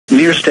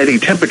Near steady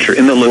temperature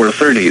in the lower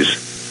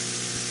 30s.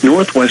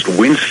 Northwest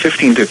winds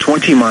 15 to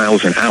 20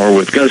 miles an hour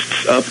with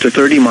gusts up to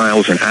 30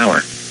 miles an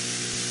hour.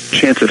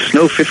 Chance of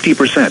snow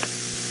 50%.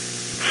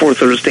 For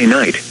Thursday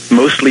night,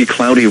 mostly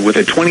cloudy with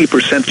a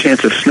 20%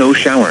 chance of snow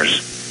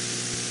showers.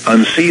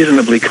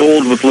 Unseasonably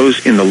cold with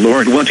lows in the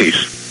lower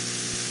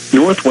 20s.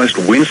 Northwest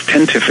winds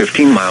 10 to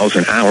 15 miles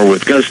an hour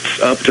with gusts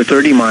up to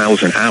 30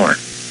 miles an hour.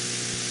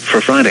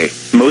 For Friday,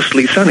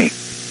 mostly sunny.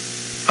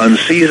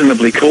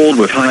 Unseasonably cold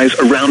with highs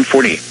around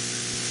 40.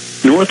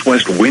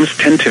 Northwest winds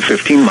 10 to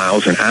 15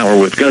 miles an hour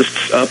with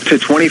gusts up to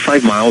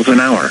 25 miles an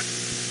hour.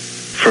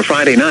 For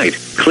Friday night,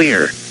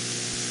 clear.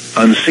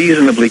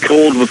 Unseasonably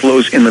cold with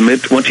lows in the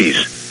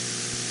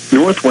mid-20s.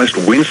 Northwest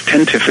winds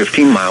 10 to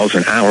 15 miles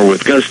an hour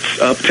with gusts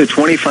up to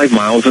 25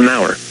 miles an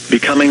hour,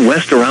 becoming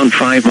west around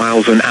 5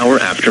 miles an hour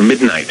after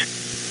midnight.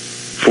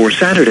 For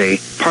Saturday,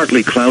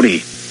 partly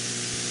cloudy.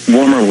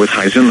 Warmer with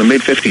highs in the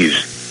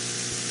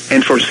mid-50s.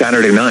 And for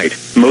Saturday night,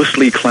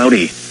 mostly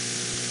cloudy.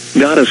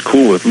 Not as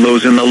cool with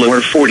lows in the lower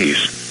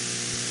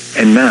 40s.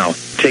 And now,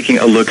 taking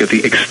a look at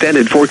the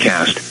extended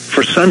forecast,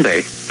 for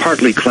Sunday,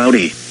 partly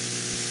cloudy.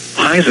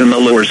 Highs in the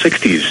lower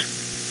 60s.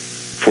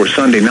 For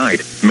Sunday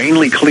night,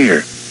 mainly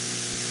clear.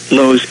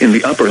 Lows in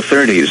the upper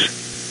 30s.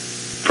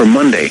 For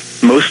Monday,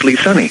 mostly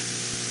sunny.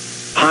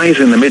 Highs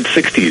in the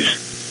mid-60s.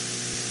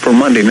 For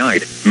Monday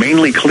night,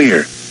 mainly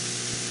clear.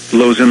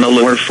 Lows in the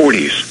lower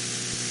 40s.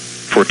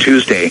 For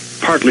Tuesday,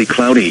 partly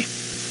cloudy.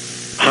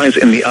 Highs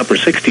in the upper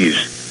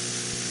 60s.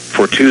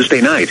 For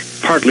Tuesday night,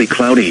 partly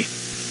cloudy.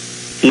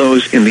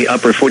 Lows in the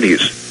upper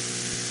 40s.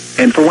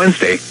 And for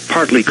Wednesday,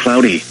 partly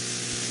cloudy.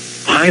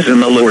 Highs in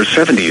the lower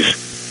 70s.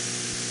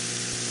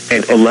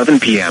 At 11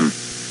 p.m.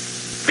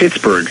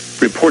 Pittsburgh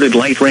reported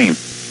light rain.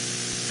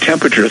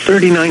 Temperature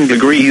 39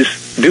 degrees,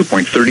 dew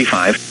point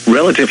 35,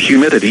 relative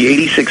humidity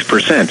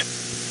 86%.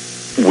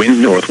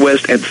 Wind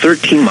northwest at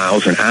 13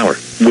 miles an hour,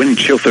 wind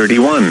chill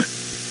 31.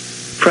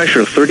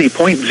 Pressure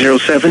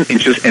 30.07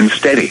 inches and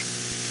steady.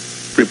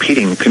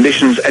 Repeating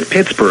conditions at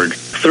Pittsburgh,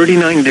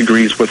 39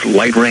 degrees with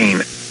light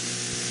rain.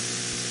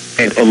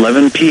 At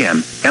 11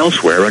 p.m.,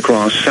 elsewhere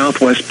across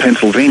southwest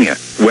Pennsylvania,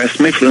 West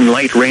Mifflin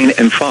light rain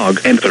and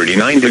fog and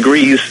 39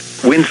 degrees,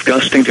 winds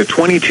gusting to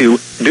 22,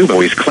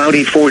 DuBois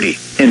cloudy 40,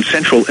 in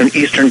central and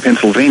eastern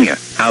Pennsylvania,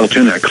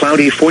 Altoona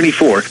cloudy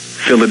 44,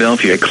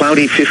 Philadelphia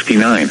cloudy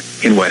 59,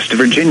 in West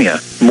Virginia,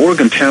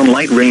 Morgantown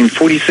light rain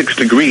 46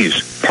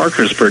 degrees,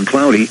 Parkersburg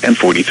cloudy and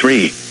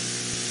 43.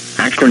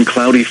 Akron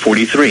cloudy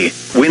 43,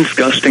 winds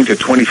gusting to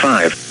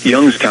 25,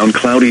 Youngstown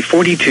cloudy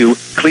 42,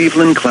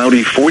 Cleveland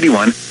cloudy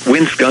 41,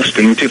 winds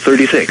gusting to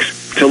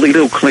 36,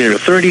 Toledo clear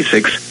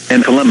 36,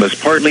 and Columbus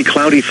partly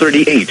cloudy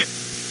 38.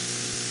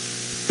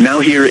 Now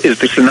here is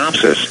the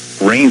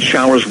synopsis. Rain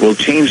showers will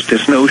change to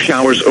snow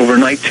showers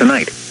overnight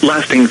tonight,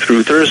 lasting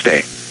through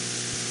Thursday.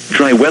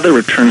 Dry weather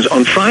returns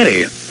on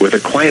Friday, with a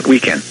quiet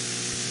weekend.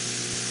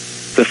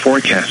 The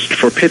forecast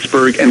for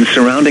Pittsburgh and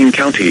surrounding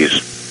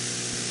counties.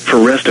 For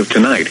rest of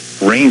tonight,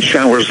 rain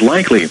showers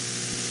likely.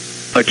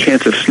 A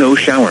chance of snow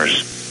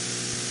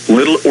showers.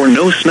 Little or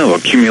no snow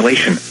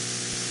accumulation.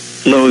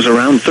 Lows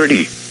around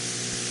 30.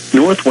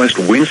 Northwest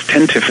winds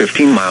 10 to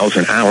 15 miles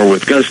an hour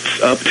with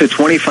gusts up to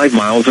 25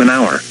 miles an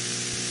hour.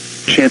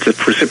 Chance of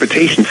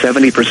precipitation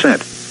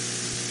 70%.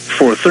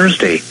 For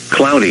Thursday,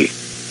 cloudy.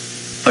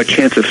 A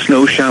chance of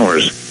snow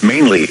showers,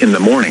 mainly in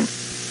the morning.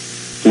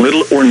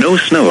 Little or no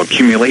snow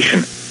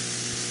accumulation.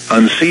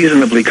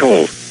 Unseasonably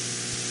cold.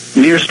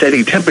 Near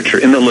steady temperature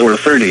in the lower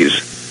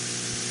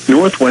 30s.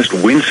 Northwest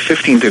winds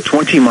 15 to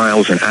 20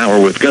 miles an hour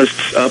with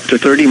gusts up to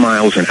 30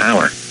 miles an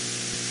hour.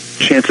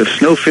 Chance of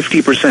snow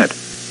 50%.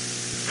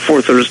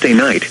 For Thursday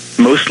night,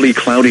 mostly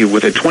cloudy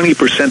with a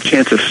 20%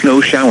 chance of snow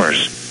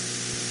showers.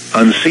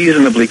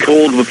 Unseasonably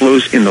cold with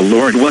lows in the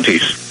lower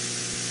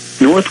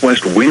 20s.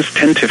 Northwest winds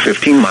 10 to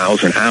 15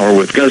 miles an hour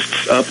with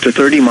gusts up to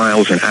 30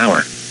 miles an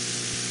hour.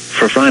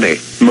 For Friday,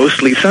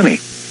 mostly sunny.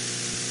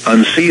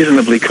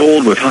 Unseasonably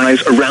cold with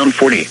highs around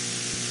 40.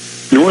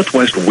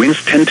 Northwest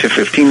winds 10 to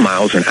 15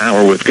 miles an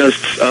hour with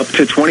gusts up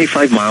to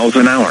 25 miles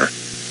an hour.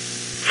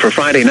 For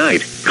Friday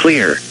night,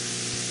 clear.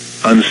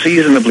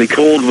 Unseasonably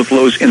cold with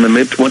lows in the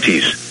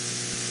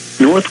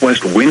mid-20s.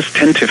 Northwest winds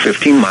 10 to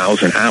 15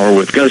 miles an hour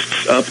with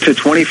gusts up to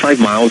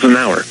 25 miles an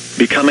hour,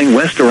 becoming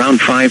west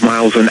around 5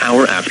 miles an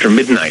hour after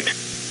midnight.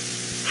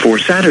 For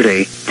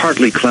Saturday,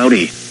 partly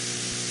cloudy.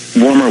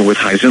 Warmer with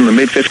highs in the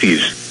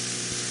mid-50s.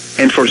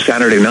 And for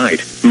Saturday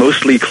night,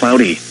 mostly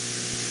cloudy.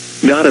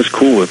 Not as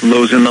cool with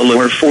lows in the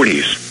lower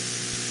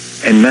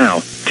 40s. And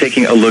now,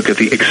 taking a look at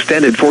the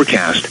extended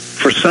forecast,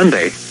 for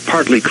Sunday,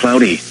 partly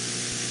cloudy.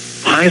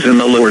 Highs in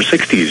the lower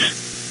 60s.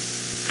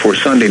 For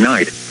Sunday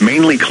night,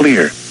 mainly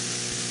clear.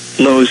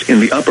 Lows in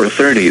the upper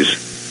 30s.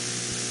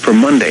 For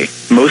Monday,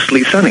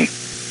 mostly sunny.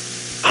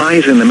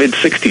 Highs in the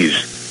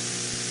mid-60s.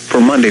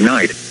 For Monday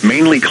night,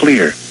 mainly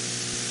clear.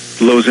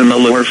 Lows in the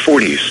lower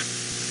 40s.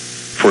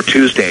 For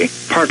Tuesday,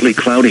 partly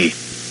cloudy.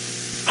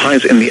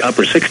 Highs in the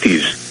upper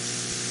 60s.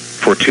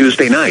 For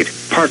Tuesday night,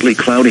 partly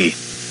cloudy.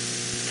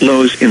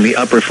 Lows in the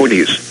upper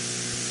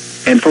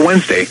 40s. And for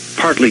Wednesday,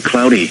 partly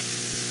cloudy.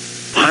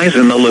 highs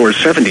in the lower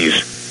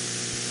 70s.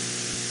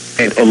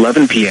 At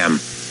 11 p.m.,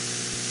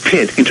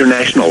 Pitt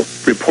International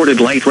reported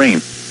light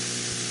rain.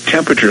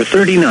 Temperature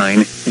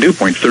 39, dew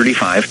point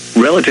 35,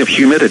 relative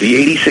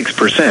humidity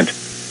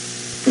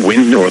 86%.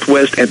 Wind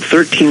northwest at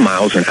 13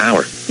 miles an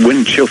hour,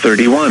 wind chill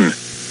 31.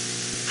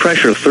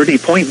 Pressure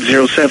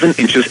 30.07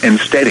 inches and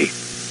steady.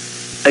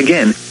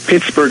 Again,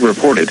 Pittsburgh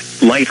reported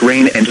light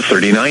rain and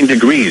 39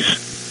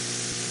 degrees.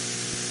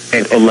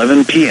 At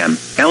 11 p.m.,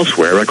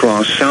 elsewhere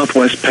across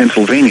southwest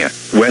Pennsylvania,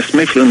 West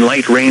Mifflin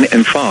light rain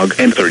and fog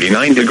and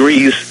 39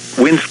 degrees,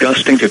 winds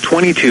gusting to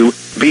 22,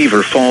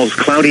 Beaver Falls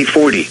cloudy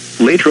 40,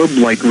 Latrobe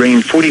light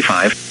rain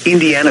 45,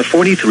 Indiana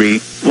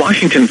 43,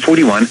 Washington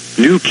 41,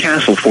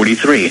 Newcastle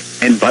 43,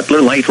 and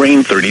Butler light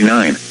rain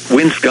 39,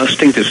 winds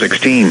gusting to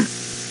 16.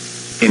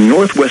 In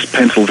northwest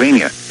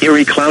Pennsylvania,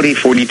 Erie cloudy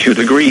 42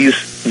 degrees,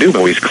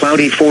 DuBois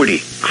cloudy 40,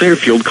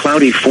 Clearfield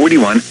cloudy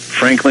 41,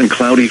 Franklin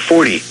cloudy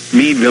 40,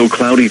 Meadville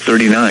cloudy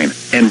 39,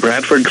 and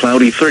Bradford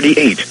cloudy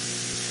 38.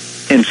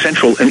 In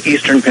central and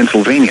eastern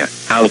Pennsylvania,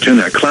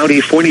 Altoona cloudy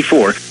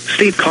 44,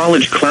 State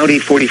College cloudy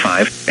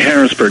 45,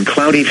 Harrisburg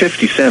cloudy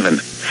 57,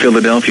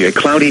 Philadelphia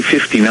cloudy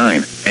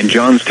 59, and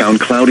Johnstown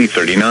cloudy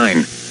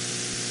 39.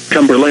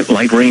 Cumberland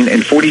light rain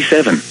and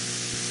 47.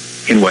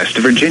 In West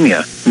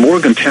Virginia,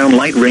 Morgantown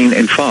light rain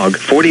and fog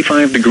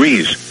 45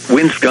 degrees,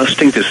 winds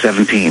gusting to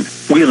 17,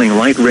 Wheeling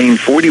light rain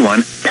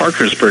 41,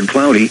 Parkersburg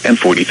cloudy and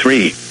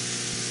 43.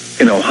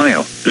 In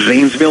Ohio,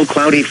 Zanesville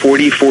cloudy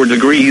 44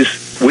 degrees,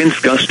 winds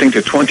gusting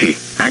to 20,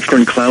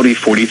 Akron cloudy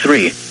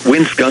 43,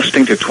 winds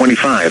gusting to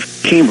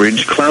 25,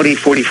 Cambridge cloudy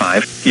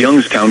 45,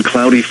 Youngstown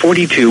cloudy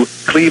 42,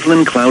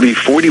 Cleveland cloudy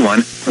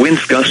 41,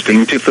 winds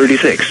gusting to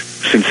 36,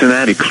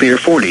 Cincinnati clear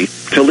 40,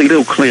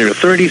 Toledo clear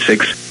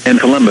 36, and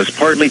Columbus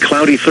partly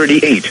cloudy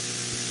 38.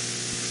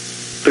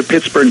 The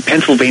Pittsburgh,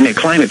 Pennsylvania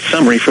climate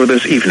summary for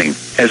this evening,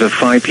 as of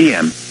 5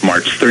 p.m.,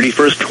 March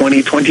 31st,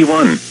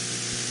 2021.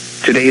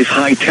 Today's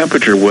high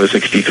temperature was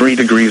 63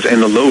 degrees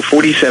and the low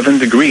 47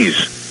 degrees.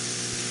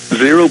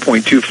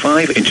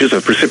 0.25 inches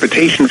of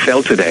precipitation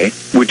fell today,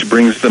 which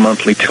brings the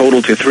monthly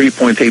total to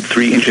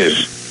 3.83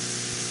 inches.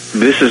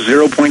 This is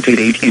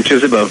 0.88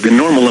 inches above the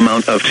normal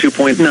amount of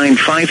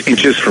 2.95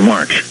 inches for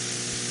March.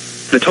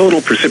 The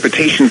total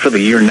precipitation for the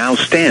year now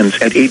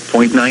stands at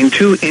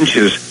 8.92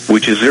 inches,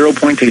 which is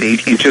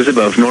 0.88 inches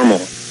above normal.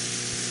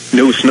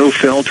 No snow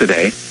fell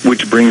today,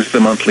 which brings the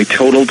monthly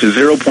total to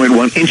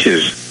 0.1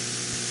 inches.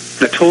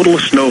 The total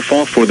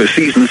snowfall for the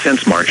season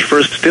since March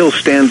 1st still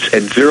stands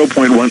at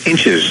 0.1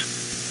 inches.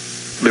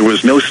 There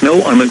was no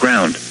snow on the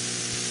ground.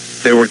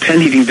 There were 10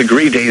 heating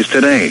degree days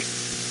today.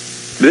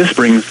 This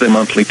brings the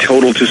monthly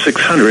total to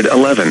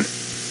 611.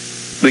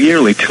 The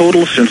yearly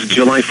total since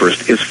July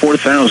 1st is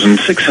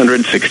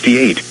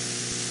 4,668.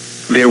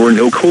 There were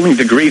no cooling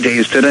degree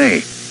days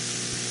today.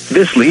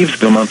 This leaves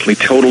the monthly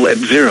total at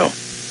 0.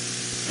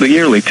 The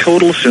yearly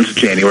total since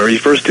January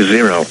 1st is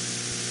 0.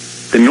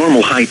 The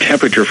normal high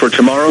temperature for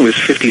tomorrow is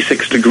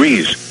 56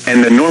 degrees,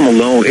 and the normal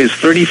low is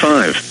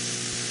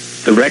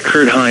 35. The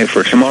record high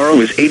for tomorrow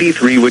is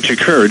 83, which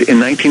occurred in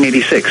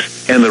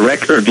 1986, and the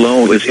record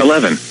low is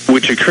 11,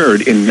 which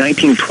occurred in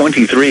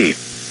 1923.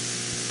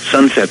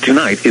 Sunset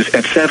tonight is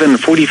at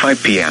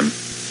 7:45 p.m.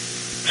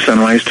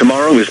 Sunrise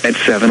tomorrow is at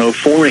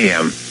 7:04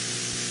 a.m.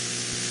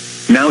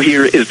 Now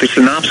here is the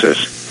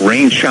synopsis.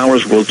 Rain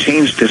showers will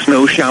change to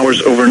snow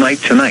showers overnight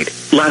tonight,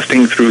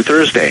 lasting through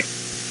Thursday.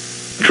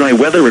 Dry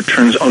weather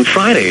returns on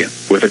Friday,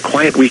 with a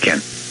quiet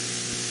weekend.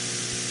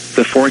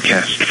 The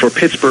forecast for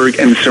Pittsburgh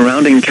and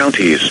surrounding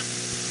counties.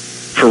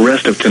 For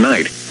rest of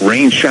tonight,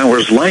 rain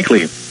showers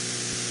likely.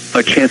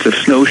 A chance of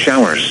snow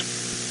showers.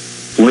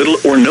 Little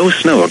or no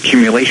snow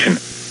accumulation.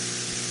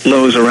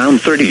 Lows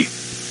around 30.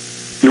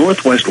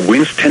 Northwest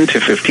winds 10 to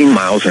 15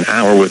 miles an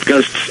hour with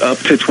gusts up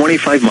to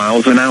 25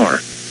 miles an hour.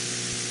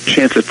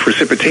 Chance of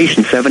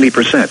precipitation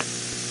 70%.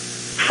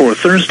 For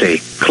Thursday,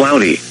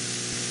 cloudy.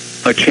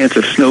 A chance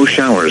of snow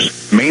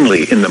showers,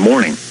 mainly in the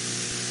morning.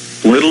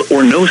 Little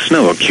or no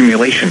snow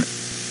accumulation.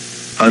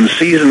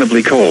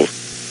 Unseasonably cold.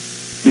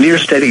 Near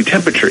steady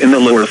temperature in the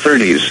lower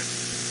 30s.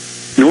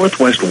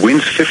 Northwest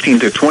winds 15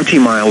 to 20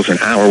 miles an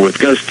hour with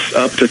gusts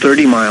up to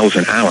 30 miles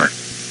an hour.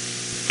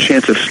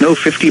 Chance of snow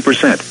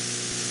 50%.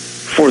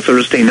 For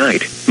Thursday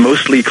night,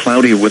 mostly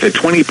cloudy with a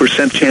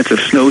 20% chance of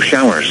snow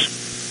showers.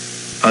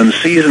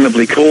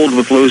 Unseasonably cold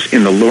with lows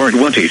in the lower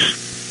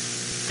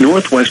 20s.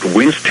 Northwest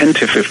winds 10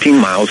 to 15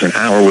 miles an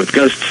hour with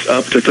gusts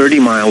up to 30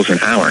 miles an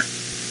hour.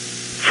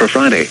 For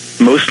Friday,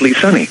 mostly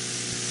sunny.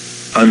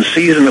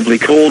 Unseasonably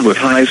cold with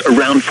highs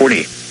around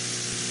 40.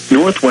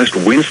 Northwest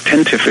winds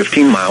 10 to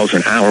 15 miles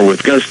an hour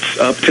with gusts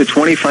up to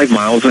 25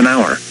 miles an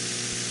hour.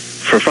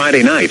 For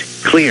Friday night,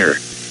 clear.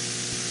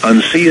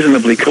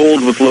 Unseasonably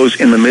cold with lows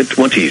in the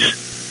mid-20s.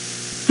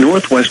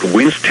 Northwest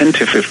winds 10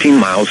 to 15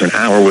 miles an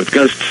hour with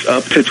gusts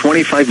up to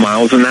 25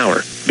 miles an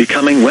hour,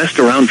 becoming west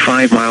around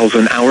 5 miles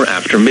an hour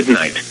after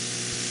midnight.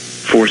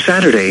 For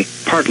Saturday,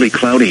 partly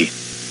cloudy.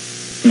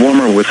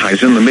 Warmer with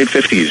highs in the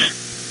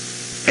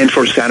mid-50s. And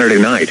for Saturday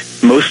night,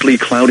 mostly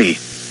cloudy.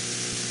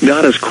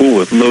 Not as cool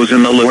with lows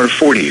in the lower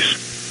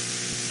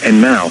 40s.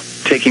 And now,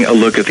 taking a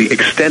look at the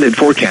extended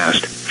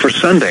forecast, for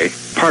Sunday,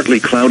 partly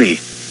cloudy.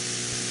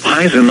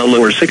 Highs in the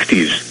lower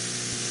 60s.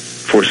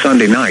 For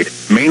Sunday night,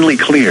 mainly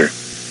clear.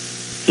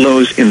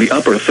 Lows in the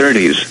upper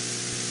 30s.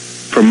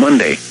 For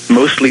Monday,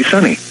 mostly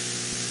sunny.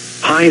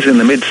 Highs in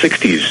the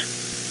mid-60s.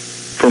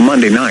 For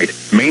Monday night,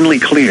 mainly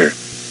clear.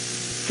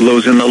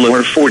 Lows in the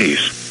lower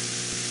 40s.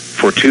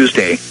 For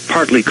Tuesday,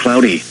 partly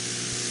cloudy.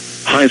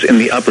 Highs in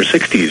the upper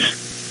 60s.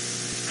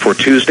 For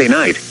Tuesday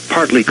night,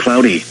 partly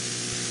cloudy.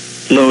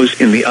 Lows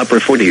in the upper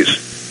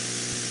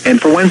 40s.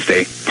 And for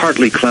Wednesday,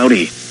 partly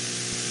cloudy.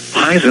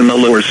 Highs in the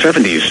lower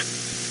 70s.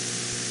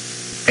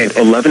 At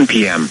 11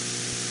 p.m.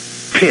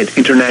 Pitt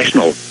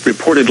International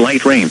reported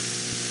light rain.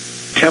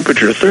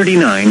 Temperature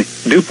 39,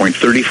 dew point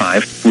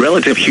 35,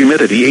 relative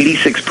humidity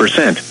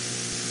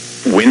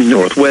 86%. Wind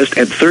northwest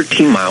at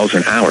 13 miles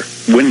an hour,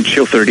 wind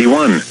chill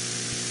 31.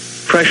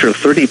 Pressure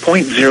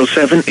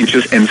 30.07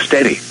 inches and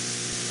steady.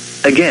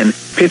 Again,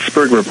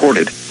 Pittsburgh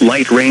reported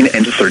light rain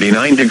and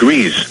 39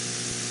 degrees.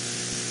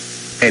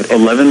 At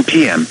 11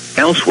 p.m.,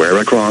 elsewhere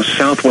across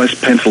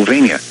southwest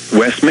Pennsylvania,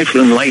 West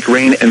Mifflin light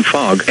rain and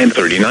fog and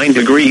 39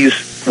 degrees,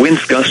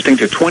 winds gusting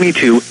to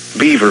 22,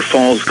 Beaver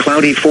Falls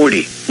cloudy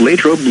 40,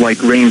 Latrobe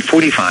light rain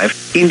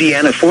 45,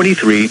 Indiana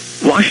 43,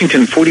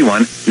 Washington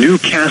 41,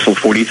 Newcastle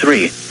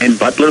 43, and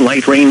Butler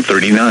light rain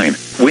 39,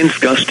 winds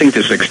gusting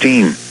to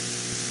 16.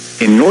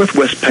 In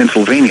northwest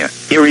Pennsylvania,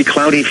 Erie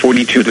cloudy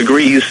 42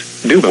 degrees,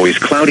 DuBois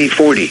cloudy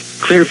 40,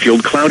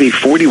 Clearfield cloudy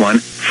 41,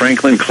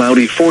 Franklin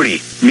cloudy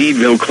 40,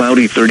 Meadville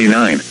cloudy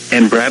 39,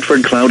 and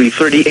Bradford cloudy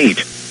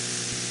 38.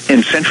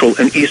 In central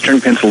and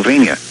eastern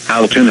Pennsylvania,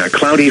 Altoona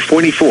cloudy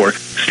 44,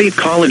 State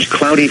College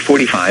cloudy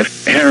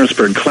 45,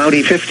 Harrisburg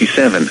cloudy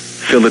 57,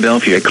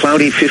 Philadelphia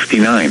cloudy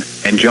 59,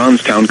 and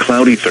Johnstown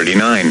cloudy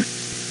 39.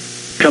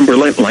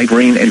 Cumberland light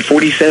rain and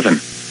 47.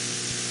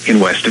 In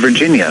West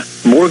Virginia,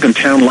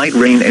 Morgantown light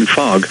rain and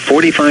fog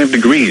 45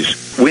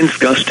 degrees, winds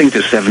gusting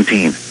to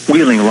 17,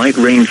 Wheeling light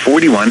rain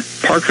 41,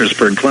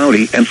 Parkersburg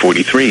cloudy and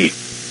 43.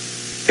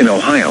 In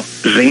Ohio,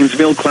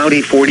 Zanesville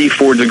cloudy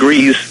 44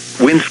 degrees,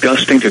 winds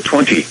gusting to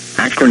 20,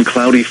 Akron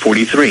cloudy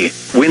 43,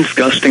 winds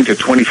gusting to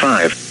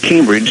 25,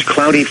 Cambridge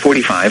cloudy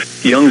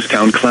 45,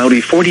 Youngstown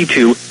cloudy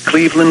 42,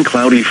 Cleveland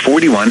cloudy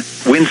 41,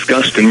 winds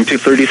gusting to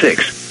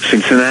 36,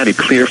 Cincinnati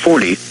clear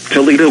 40,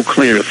 Toledo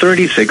clear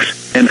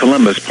 36, and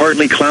Columbus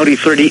partly cloudy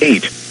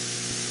 38.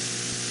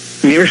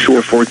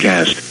 Nearshore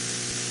forecast.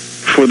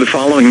 For the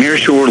following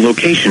nearshore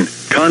location,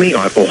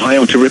 Conneaut,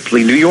 Ohio to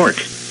Ripley, New York.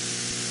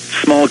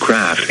 Small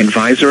craft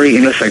advisory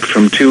in effect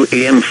from 2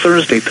 a.m.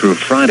 Thursday through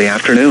Friday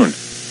afternoon.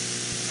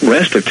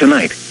 Rest of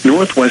tonight,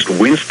 northwest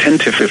winds 10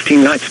 to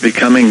 15 knots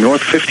becoming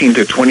north 15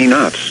 to 20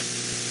 knots.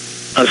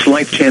 A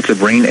slight chance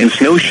of rain and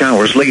snow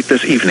showers late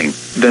this evening,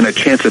 then a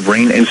chance of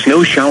rain and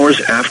snow showers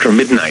after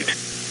midnight.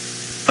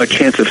 A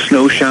chance of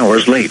snow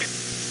showers late.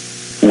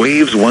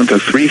 Waves 1 to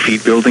 3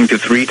 feet building to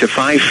 3 to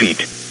 5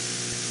 feet.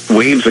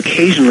 Waves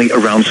occasionally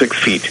around 6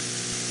 feet.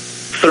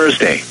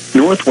 Thursday,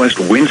 northwest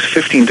winds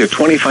 15 to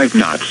 25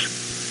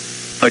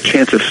 knots. A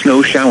chance of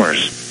snow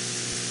showers.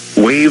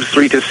 Waves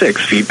 3 to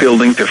 6 feet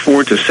building to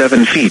 4 to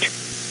 7 feet.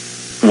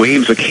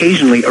 Waves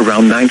occasionally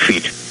around 9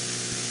 feet.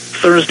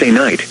 Thursday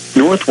night,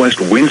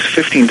 northwest winds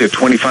 15 to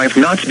 25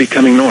 knots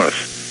becoming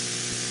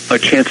north. A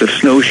chance of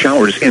snow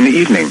showers in the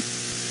evening.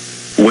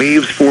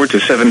 Waves 4 to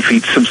 7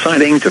 feet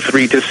subsiding to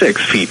 3 to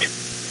 6 feet.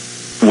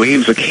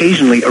 Waves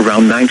occasionally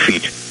around 9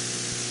 feet.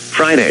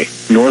 Friday,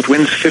 north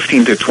winds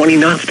 15 to 20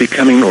 knots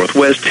becoming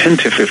northwest 10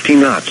 to 15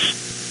 knots.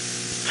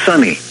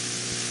 Sunny.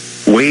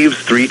 Waves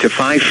 3 to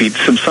 5 feet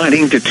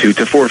subsiding to 2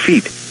 to 4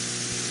 feet.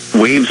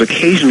 Waves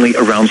occasionally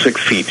around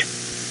 6 feet.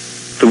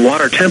 The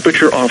water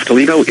temperature off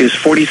Toledo is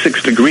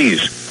 46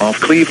 degrees, off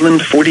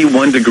Cleveland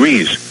 41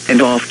 degrees,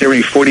 and off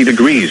Erie 40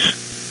 degrees.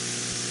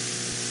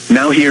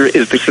 Now here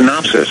is the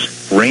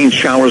synopsis. Rain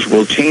showers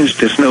will change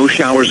to snow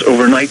showers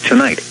overnight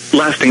tonight,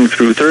 lasting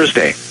through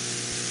Thursday.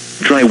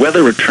 Dry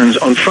weather returns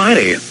on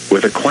Friday,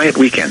 with a quiet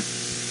weekend.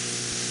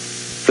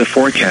 The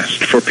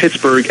forecast for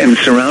Pittsburgh and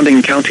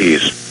surrounding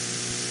counties.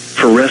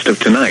 For rest of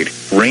tonight,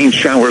 rain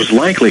showers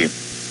likely.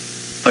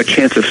 A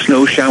chance of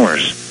snow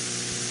showers.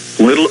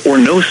 Little or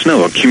no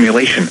snow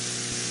accumulation.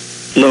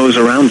 Lows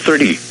around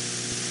 30.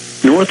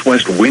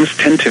 Northwest winds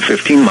 10 to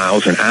 15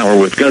 miles an hour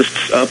with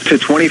gusts up to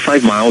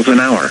 25 miles an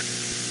hour.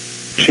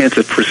 Chance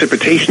of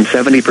precipitation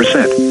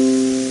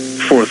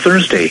 70%. For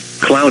Thursday,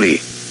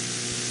 cloudy.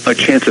 A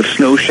chance of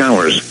snow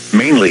showers,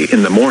 mainly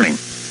in the morning.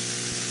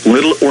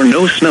 Little or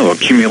no snow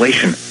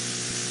accumulation.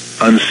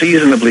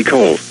 Unseasonably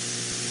cold.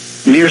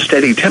 Near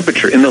steady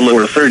temperature in the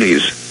lower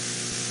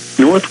 30s.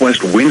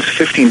 Northwest winds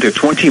 15 to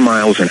 20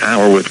 miles an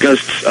hour with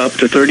gusts up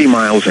to 30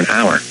 miles an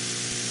hour.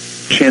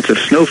 Chance of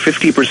snow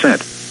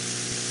 50%.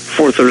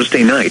 For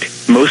Thursday night,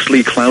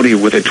 mostly cloudy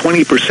with a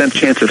 20%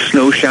 chance of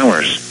snow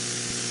showers.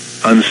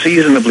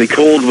 Unseasonably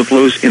cold with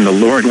lows in the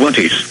lower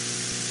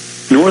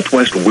 20s.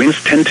 Northwest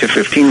winds 10 to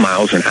 15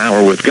 miles an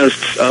hour with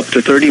gusts up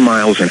to 30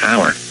 miles an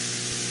hour.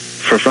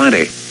 For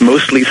Friday,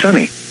 mostly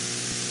sunny.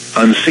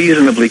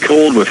 Unseasonably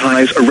cold with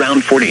highs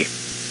around 40.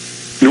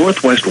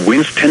 Northwest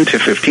winds 10 to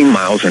 15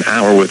 miles an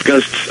hour with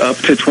gusts up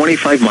to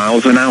 25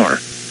 miles an hour.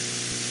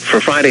 For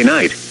Friday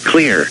night,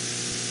 clear.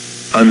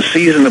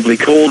 Unseasonably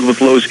cold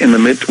with lows in the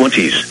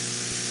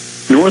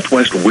mid-20s.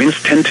 Northwest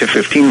winds 10 to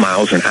 15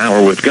 miles an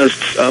hour with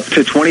gusts up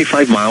to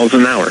 25 miles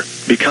an hour,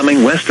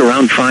 becoming west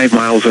around 5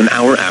 miles an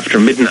hour after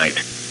midnight.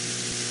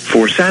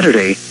 For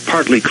Saturday,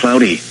 partly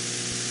cloudy.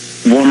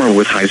 Warmer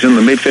with highs in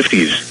the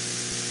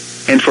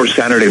mid-50s. And for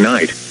Saturday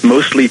night,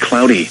 mostly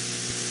cloudy.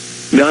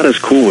 Not as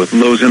cool with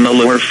lows in the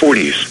lower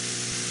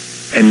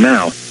 40s. And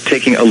now,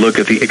 taking a look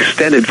at the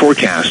extended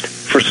forecast,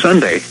 for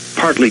Sunday,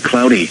 partly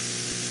cloudy.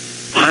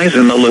 Highs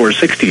in the lower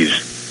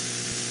 60s.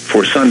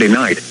 For Sunday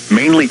night,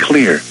 mainly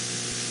clear.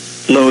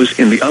 Lows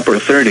in the upper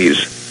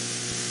 30s.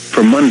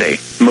 For Monday,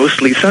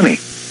 mostly sunny.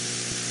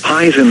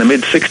 Highs in the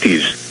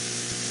mid-60s.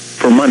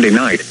 For Monday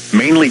night,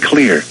 mainly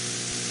clear.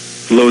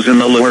 Lows in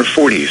the lower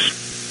 40s.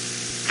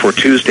 For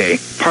Tuesday,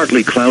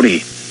 partly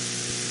cloudy.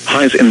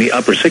 Highs in the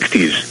upper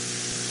 60s.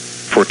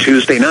 For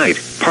Tuesday night,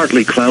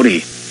 partly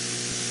cloudy.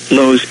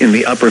 Lows in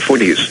the upper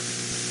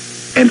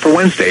 40s. And for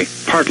Wednesday,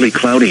 partly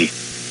cloudy.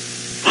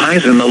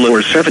 Highs in the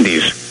lower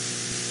 70s.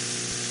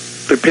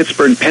 The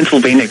Pittsburgh,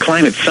 Pennsylvania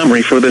climate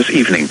summary for this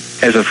evening,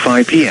 as of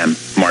 5 p.m.,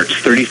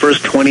 March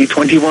 31st,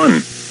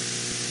 2021.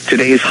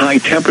 Today's high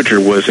temperature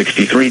was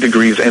 63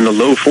 degrees and the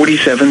low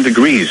 47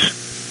 degrees.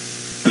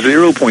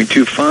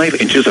 0.25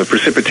 inches of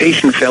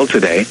precipitation fell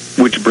today,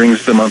 which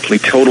brings the monthly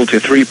total to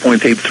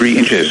 3.83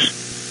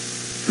 inches.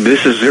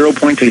 This is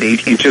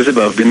 0.88 inches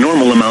above the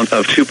normal amount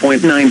of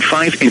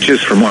 2.95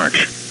 inches for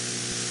March.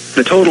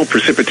 The total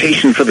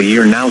precipitation for the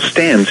year now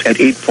stands at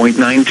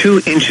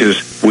 8.92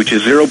 inches, which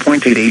is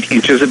 0.88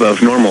 inches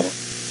above normal.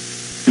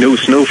 No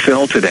snow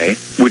fell today,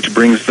 which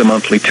brings the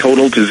monthly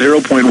total to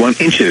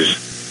 0.1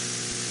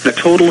 inches. The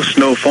total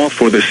snowfall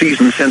for the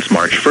season since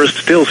March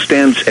 1st still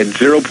stands at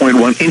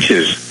 0.1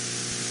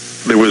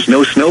 inches. There was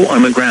no snow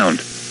on the ground.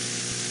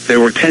 There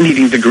were 10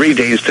 heating degree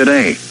days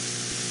today.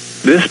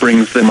 This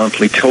brings the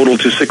monthly total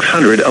to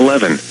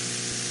 611.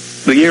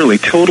 The yearly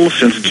total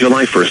since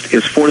July 1st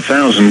is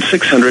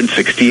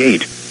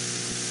 4,668.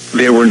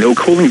 There were no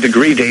cooling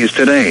degree days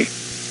today.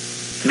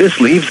 This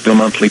leaves the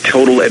monthly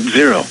total at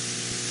 0.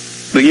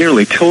 The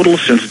yearly total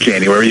since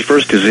January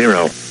 1st is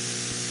 0.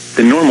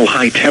 The normal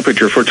high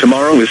temperature for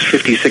tomorrow is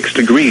 56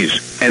 degrees,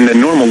 and the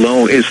normal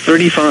low is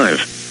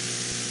 35.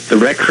 The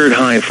record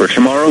high for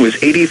tomorrow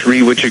is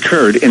 83, which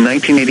occurred in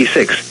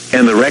 1986,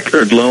 and the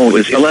record low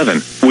is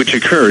 11, which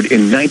occurred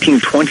in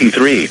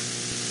 1923.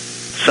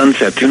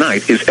 Sunset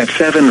tonight is at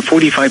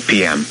 7:45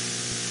 p.m.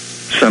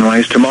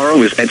 Sunrise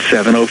tomorrow is at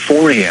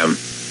 7:04 a.m.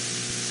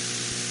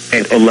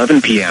 At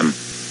 11 p.m.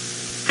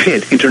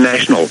 Pitt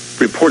International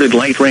reported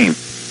light rain.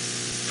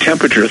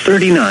 Temperature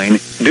 39,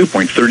 dew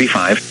point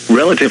 35,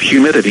 relative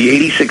humidity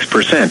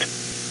 86%.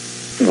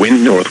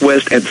 Wind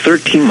northwest at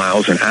 13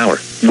 miles an hour,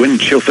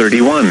 wind chill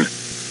 31.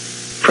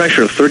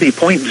 Pressure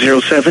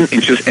 30.07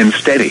 inches and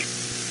steady.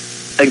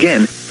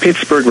 Again,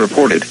 Pittsburgh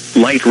reported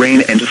light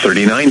rain and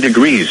 39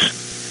 degrees.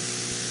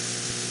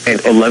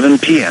 At 11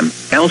 p.m.,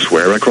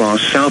 elsewhere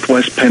across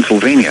southwest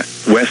Pennsylvania,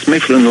 West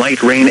Mifflin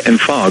light rain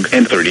and fog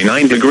and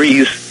 39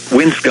 degrees,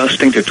 winds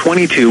gusting to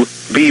 22,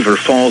 Beaver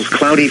Falls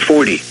cloudy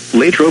 40,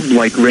 Latrobe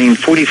light rain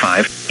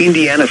 45,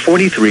 Indiana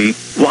 43,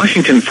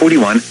 Washington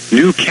 41,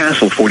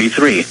 Newcastle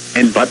 43,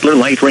 and Butler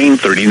light rain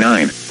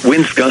 39,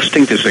 winds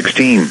gusting to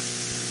 16.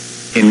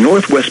 In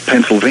northwest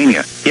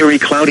Pennsylvania, Erie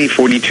cloudy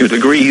 42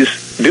 degrees,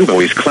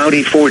 DuBois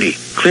cloudy 40,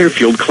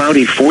 Clearfield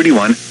cloudy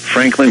 41,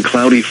 Franklin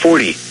cloudy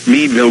 40,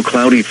 Meadville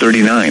cloudy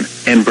 39,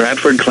 and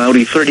Bradford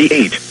cloudy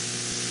 38.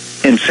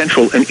 In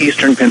central and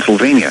eastern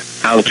Pennsylvania,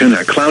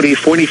 Altoona cloudy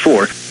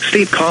 44,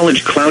 State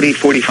College cloudy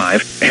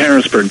 45,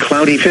 Harrisburg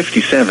cloudy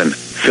 57,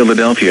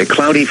 Philadelphia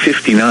cloudy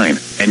 59,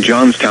 and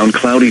Johnstown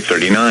cloudy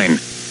 39.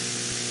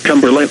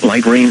 Cumberland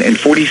light rain and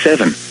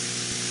 47.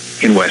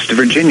 In West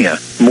Virginia,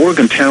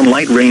 Morgantown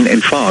light rain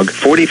and fog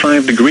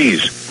 45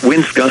 degrees,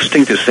 winds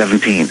gusting to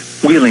 17,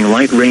 Wheeling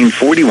light rain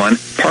 41,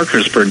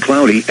 Parkersburg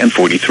cloudy and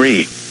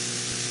 43.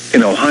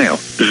 In Ohio,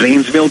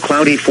 Zanesville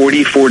cloudy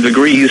 44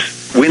 degrees,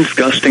 winds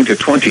gusting to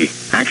 20,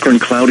 Akron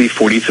cloudy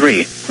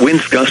 43,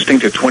 winds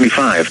gusting to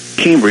 25,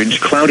 Cambridge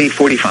cloudy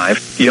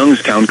 45,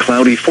 Youngstown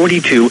cloudy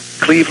 42,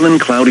 Cleveland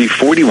cloudy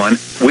 41,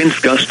 winds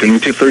gusting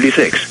to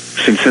 36,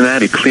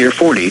 Cincinnati clear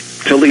 40,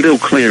 Toledo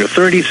clear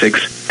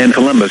 36, and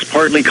Columbus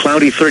partly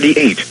cloudy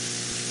 38.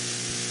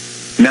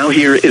 Now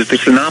here is the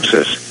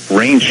synopsis.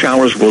 Rain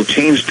showers will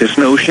change to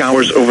snow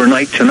showers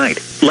overnight tonight,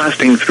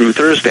 lasting through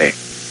Thursday.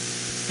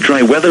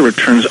 Dry weather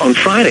returns on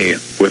Friday,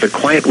 with a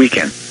quiet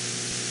weekend.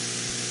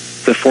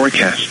 The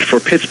forecast for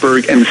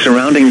Pittsburgh and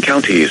surrounding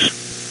counties.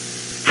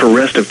 For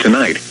rest of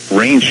tonight,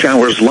 rain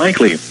showers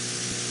likely.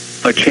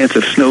 A chance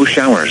of snow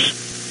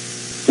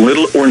showers.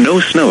 Little or no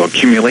snow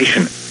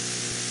accumulation.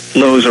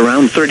 Lows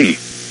around 30.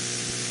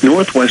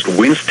 Northwest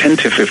winds 10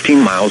 to 15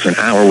 miles an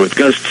hour with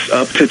gusts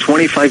up to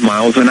 25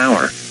 miles an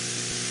hour.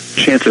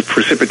 Chance of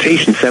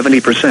precipitation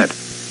 70%.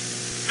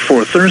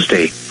 For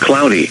Thursday,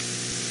 cloudy.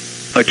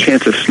 A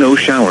chance of snow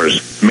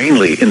showers,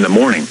 mainly in the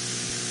morning.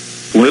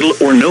 Little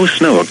or no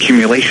snow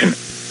accumulation.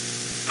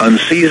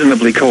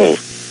 Unseasonably cold.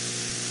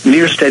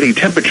 Near steady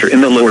temperature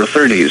in the lower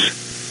 30s.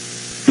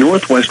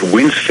 Northwest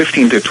winds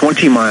 15 to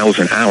 20 miles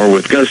an hour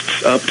with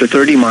gusts up to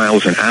 30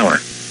 miles an hour.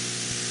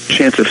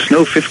 Chance of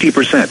snow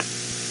 50%.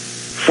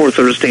 For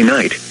Thursday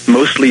night,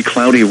 mostly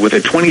cloudy with a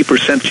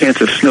 20% chance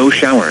of snow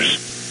showers.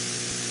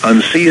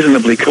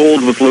 Unseasonably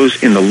cold with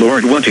lows in the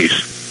lower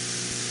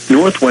 20s.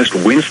 Northwest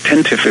winds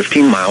 10 to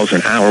 15 miles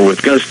an hour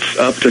with gusts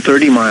up to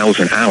 30 miles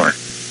an hour.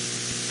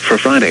 For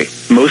Friday,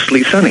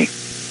 mostly sunny.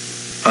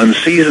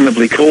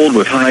 Unseasonably cold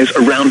with highs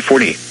around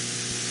 40.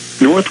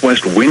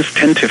 Northwest winds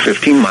 10 to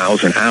 15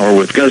 miles an hour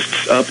with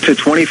gusts up to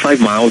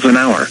 25 miles an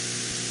hour.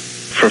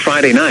 For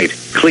Friday night,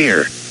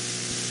 clear.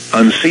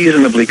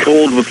 Unseasonably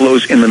cold with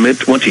lows in the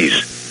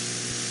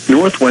mid-20s.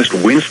 Northwest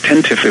winds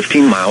 10 to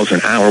 15 miles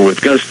an hour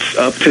with gusts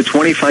up to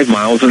 25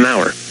 miles an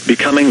hour,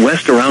 becoming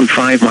west around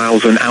 5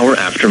 miles an hour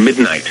after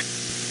midnight.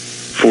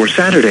 For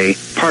Saturday,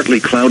 partly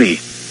cloudy.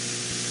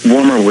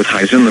 Warmer with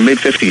highs in the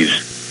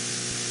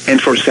mid-50s.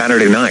 And for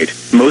Saturday night,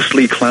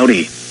 mostly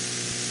cloudy.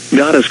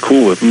 Not as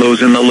cool with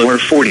lows in the lower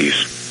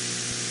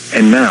 40s.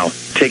 And now,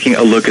 taking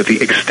a look at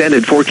the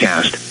extended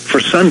forecast, for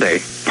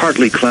Sunday,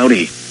 partly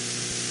cloudy.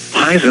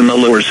 Highs in the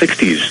lower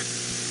 60s.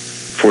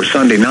 For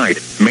Sunday night,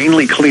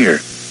 mainly clear.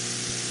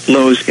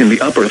 Lows in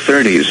the upper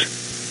 30s.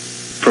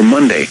 For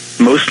Monday,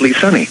 mostly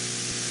sunny.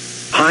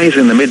 Highs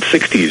in the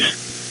mid-60s.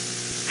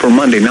 For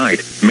Monday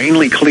night,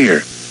 mainly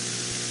clear.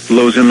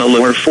 Lows in the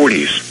lower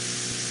 40s.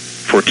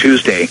 For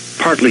Tuesday,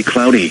 partly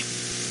cloudy.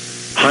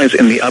 Highs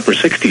in the upper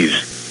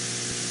 60s.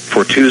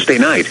 For Tuesday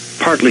night,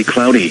 partly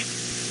cloudy.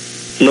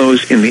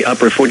 Lows in the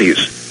upper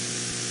 40s.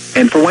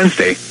 And for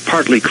Wednesday,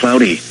 partly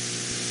cloudy.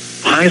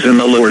 Highs in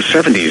the lower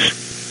 70s.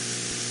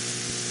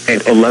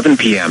 At 11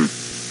 p.m.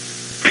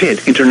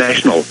 Pitt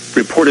International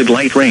reported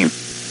light rain.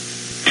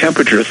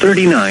 Temperature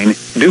 39,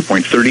 dew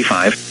point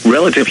 35,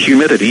 relative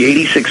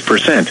humidity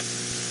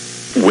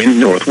 86%. Wind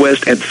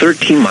northwest at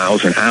 13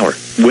 miles an hour,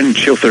 wind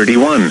chill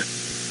 31.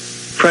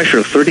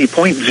 Pressure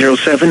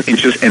 30.07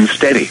 inches and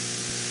steady.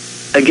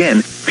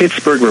 Again,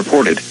 Pittsburgh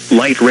reported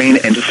light rain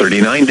and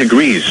 39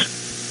 degrees.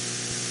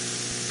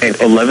 At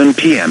 11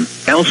 p.m.,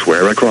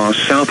 elsewhere across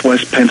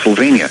southwest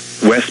Pennsylvania,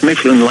 West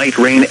Mifflin light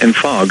rain and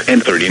fog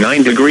and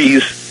 39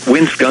 degrees,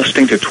 winds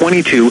gusting to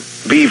 22,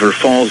 Beaver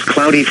Falls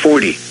cloudy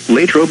 40,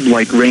 Latrobe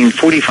light rain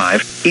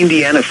 45,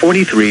 Indiana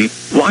 43,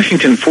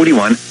 Washington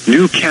 41,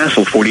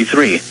 Newcastle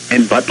 43,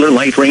 and Butler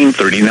light rain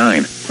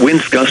 39,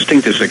 winds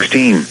gusting to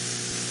 16.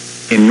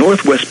 In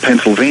northwest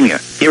Pennsylvania,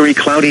 Erie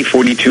cloudy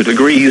 42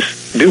 degrees,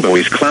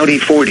 DuBois cloudy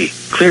 40,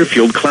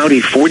 Clearfield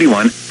cloudy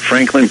 41,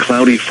 Franklin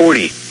cloudy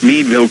 40,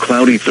 Meadville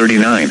cloudy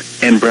 39,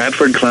 and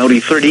Bradford cloudy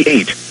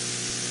 38.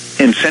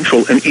 In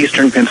central and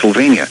eastern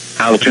Pennsylvania,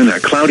 Altoona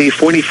cloudy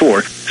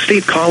 44,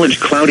 State College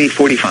cloudy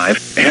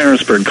 45,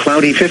 Harrisburg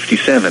cloudy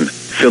 57,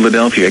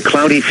 Philadelphia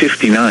cloudy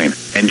 59,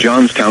 and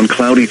Johnstown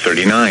cloudy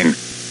 39.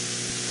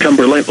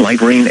 Cumberland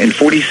light rain and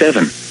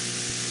 47.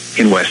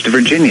 In West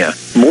Virginia,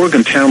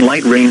 Morgantown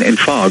light rain and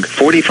fog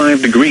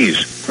 45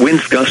 degrees,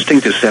 winds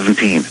gusting to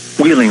 17,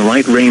 Wheeling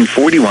light rain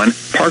 41,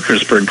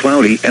 Parkersburg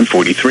cloudy and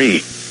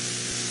 43.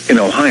 In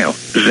Ohio,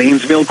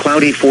 Zanesville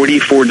cloudy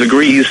 44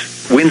 degrees,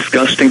 winds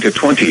gusting to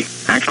 20,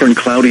 Akron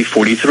cloudy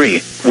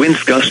 43,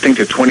 winds gusting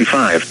to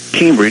 25,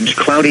 Cambridge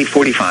cloudy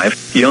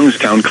 45,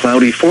 Youngstown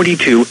cloudy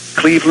 42,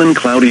 Cleveland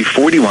cloudy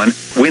 41,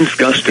 winds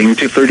gusting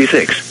to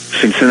 36,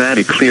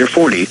 Cincinnati clear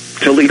 40,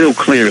 Toledo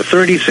clear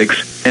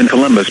 36, and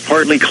Columbus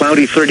partly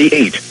cloudy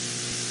 38.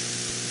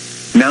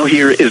 Now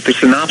here is the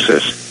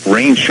synopsis.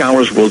 Rain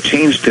showers will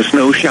change to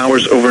snow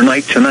showers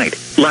overnight tonight,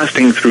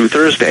 lasting through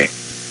Thursday.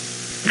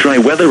 Dry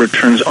weather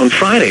returns on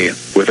Friday,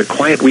 with a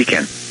quiet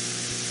weekend.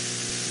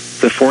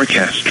 The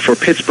forecast for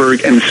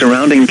Pittsburgh and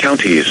surrounding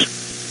counties.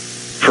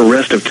 For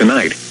rest of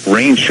tonight,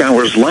 rain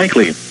showers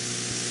likely.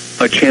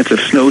 A chance of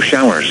snow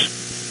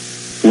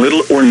showers.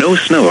 Little or no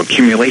snow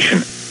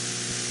accumulation.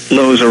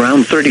 Lows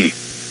around 30.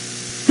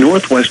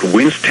 Northwest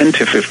winds 10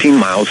 to 15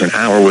 miles an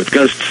hour with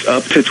gusts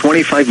up to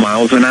 25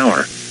 miles an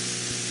hour.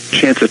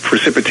 Chance of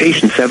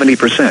precipitation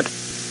 70%.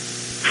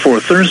 For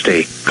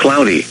Thursday,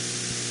 cloudy.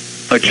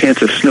 A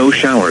chance of snow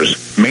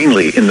showers,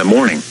 mainly in the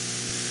morning.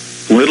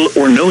 Little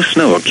or no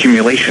snow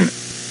accumulation.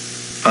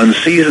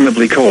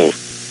 Unseasonably cold.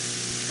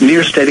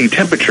 Near steady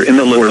temperature in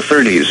the lower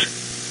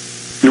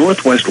 30s.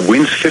 Northwest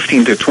winds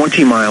 15 to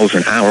 20 miles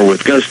an hour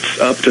with gusts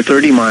up to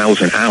 30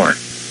 miles an hour.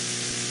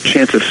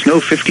 Chance of snow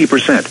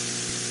 50%.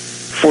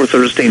 For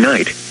Thursday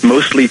night,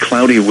 mostly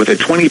cloudy with a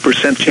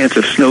 20% chance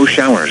of snow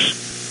showers.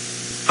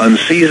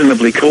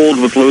 Unseasonably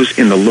cold with lows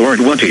in the lower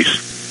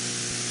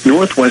 20s.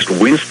 Northwest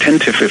winds 10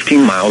 to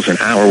 15 miles an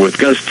hour with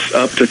gusts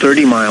up to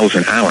 30 miles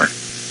an hour.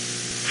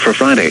 For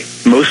Friday,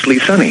 mostly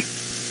sunny.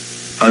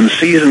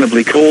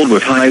 Unseasonably cold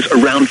with highs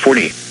around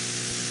 40.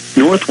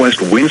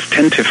 Northwest winds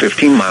 10 to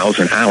 15 miles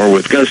an hour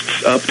with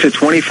gusts up to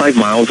 25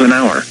 miles an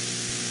hour.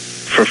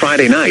 For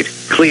Friday night,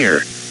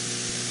 clear.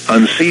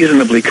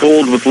 Unseasonably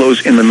cold with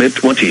lows in the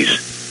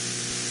mid-20s.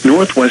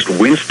 Northwest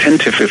winds 10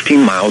 to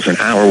 15 miles an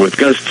hour with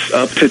gusts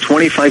up to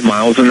 25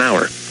 miles an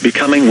hour,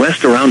 becoming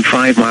west around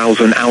 5 miles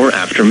an hour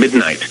after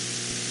midnight.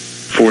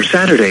 For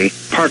Saturday,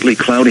 partly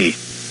cloudy.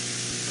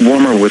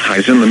 Warmer with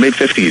highs in the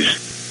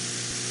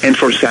mid-50s. And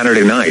for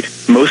Saturday night,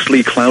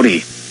 mostly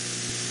cloudy.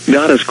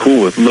 Not as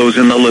cool with lows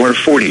in the lower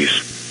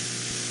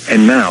 40s.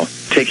 And now,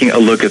 taking a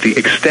look at the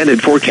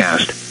extended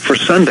forecast, for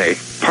Sunday,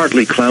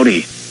 partly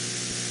cloudy.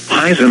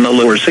 Highs in the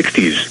lower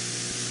 60s.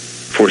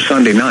 For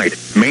Sunday night,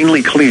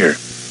 mainly clear.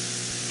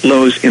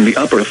 Lows in the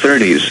upper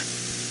 30s.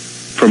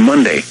 For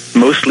Monday,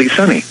 mostly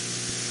sunny.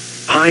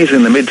 Highs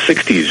in the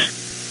mid-60s.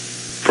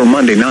 For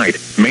Monday night,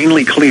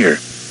 mainly clear.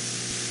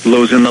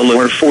 Lows in the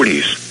lower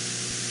 40s.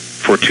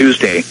 For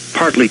Tuesday,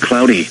 partly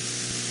cloudy.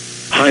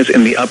 Highs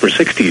in the upper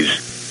 60s.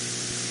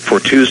 For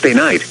Tuesday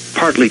night,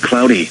 partly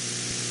cloudy.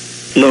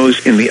 Lows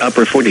in the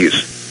upper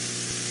 40s.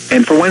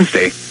 And for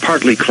Wednesday,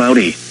 partly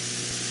cloudy.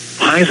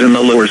 Highs in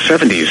the lower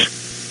 70s.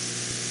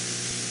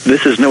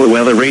 This is NOAA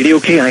Weather Radio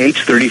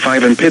KIH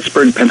 35 in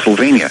Pittsburgh,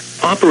 Pennsylvania,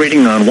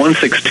 operating on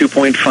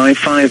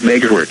 162.55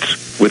 megahertz,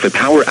 with a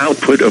power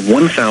output of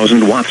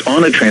 1,000 watts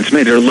on a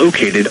transmitter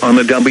located on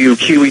the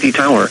WQET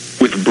tower,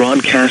 with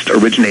broadcast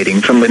originating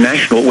from the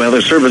National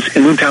Weather Service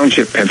in Moon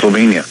Township,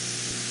 Pennsylvania.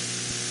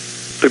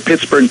 The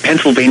Pittsburgh,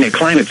 Pennsylvania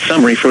climate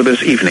summary for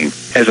this evening,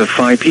 as of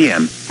 5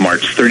 p.m.,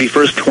 March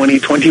 31st,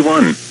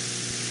 2021.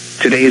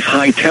 Today's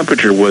high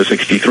temperature was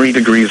 63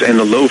 degrees and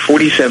the low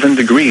 47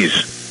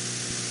 degrees.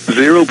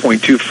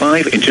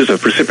 0.25 inches of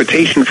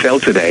precipitation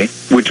fell today,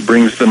 which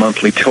brings the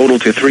monthly total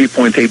to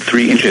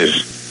 3.83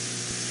 inches.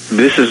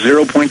 This is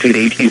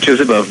 0.88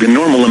 inches above the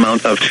normal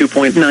amount of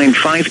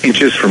 2.95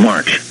 inches for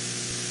March.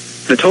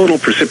 The total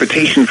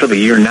precipitation for the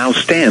year now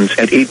stands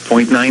at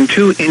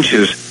 8.92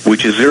 inches,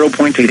 which is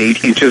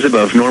 0.88 inches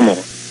above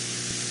normal.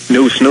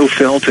 No snow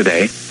fell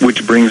today,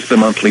 which brings the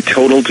monthly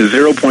total to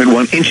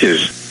 0.1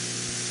 inches.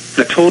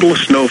 The total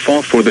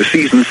snowfall for the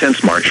season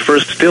since March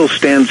 1st still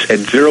stands at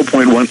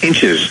 0.1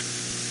 inches.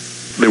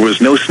 There was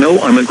no snow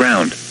on the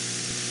ground.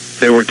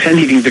 There were 10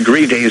 heating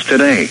degree days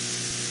today.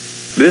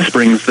 This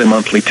brings the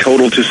monthly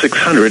total to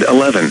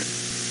 611.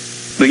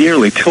 The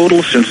yearly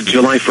total since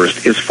July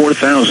 1st is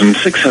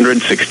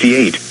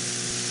 4,668.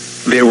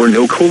 There were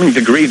no cooling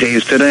degree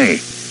days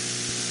today.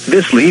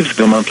 This leaves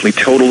the monthly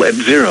total at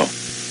 0.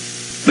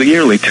 The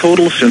yearly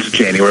total since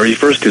January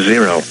 1st is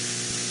 0.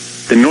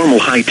 The normal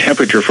high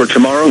temperature for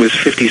tomorrow is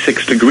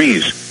 56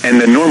 degrees, and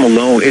the normal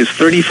low is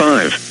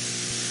 35.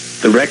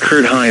 The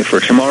record high for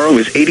tomorrow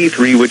is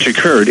 83, which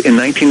occurred in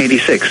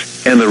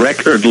 1986, and the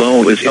record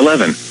low is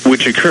 11,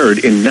 which occurred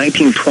in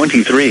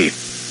 1923.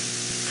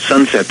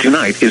 Sunset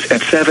tonight is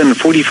at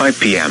 7:45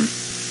 p.m.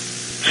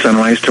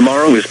 Sunrise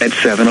tomorrow is at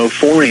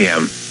 7:04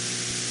 a.m.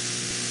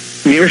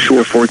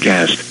 Nearshore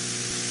forecast.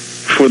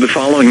 For the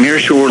following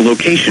nearshore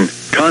location,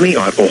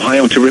 Conneaut,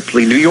 Ohio to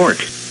Ripley, New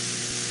York.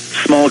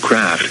 Small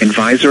craft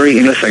advisory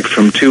in effect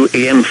from 2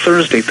 a.m.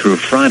 Thursday through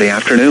Friday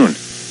afternoon.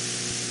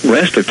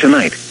 Rest of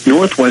tonight,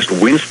 northwest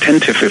winds 10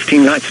 to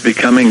 15 knots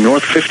becoming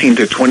north 15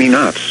 to 20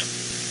 knots.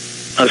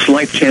 A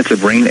slight chance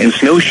of rain and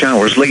snow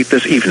showers late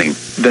this evening,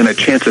 then a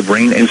chance of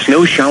rain and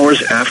snow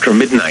showers after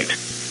midnight.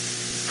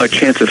 A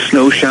chance of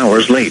snow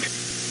showers late.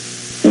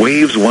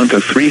 Waves 1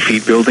 to 3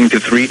 feet building to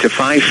 3 to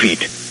 5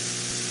 feet.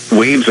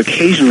 Waves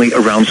occasionally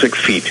around 6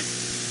 feet.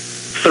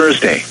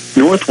 Thursday,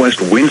 northwest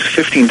winds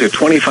 15 to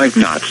 25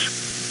 knots.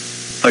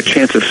 A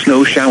chance of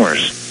snow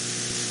showers.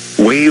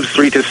 Waves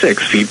 3 to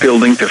 6 feet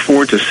building to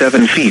 4 to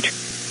 7 feet.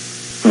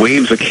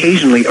 Waves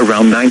occasionally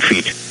around 9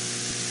 feet.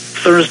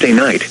 Thursday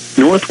night,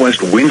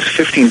 northwest winds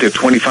 15 to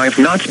 25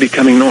 knots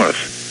becoming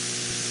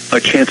north. A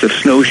chance of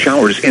snow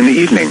showers in the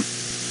evening.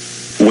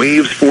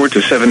 Waves 4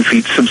 to 7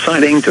 feet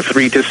subsiding to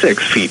 3 to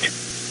 6 feet.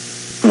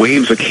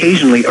 Waves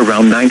occasionally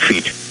around 9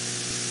 feet.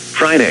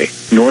 Friday,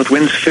 north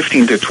winds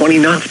 15 to 20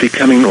 knots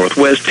becoming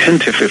northwest 10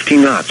 to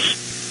 15 knots.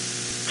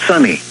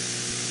 Sunny.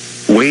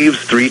 Waves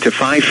 3 to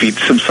 5 feet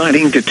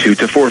subsiding to 2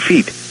 to 4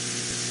 feet.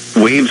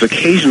 Waves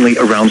occasionally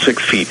around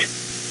 6 feet.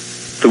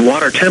 The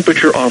water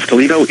temperature off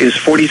Toledo is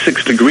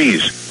 46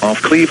 degrees,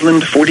 off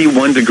Cleveland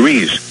 41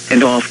 degrees,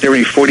 and off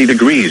Erie 40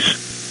 degrees.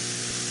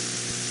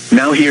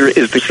 Now here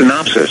is the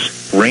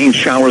synopsis. Rain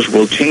showers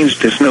will change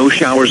to snow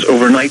showers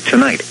overnight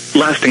tonight,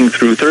 lasting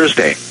through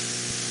Thursday.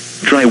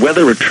 Dry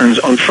weather returns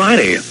on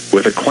Friday,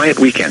 with a quiet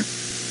weekend.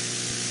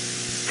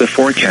 The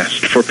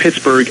forecast for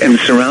Pittsburgh and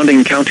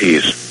surrounding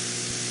counties.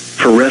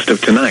 For rest of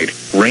tonight,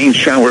 rain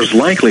showers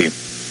likely.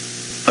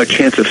 A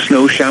chance of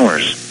snow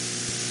showers.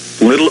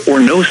 Little or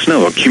no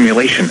snow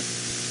accumulation.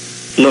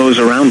 Lows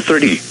around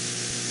 30.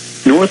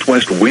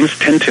 Northwest winds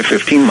 10 to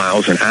 15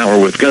 miles an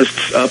hour with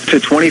gusts up to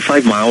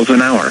 25 miles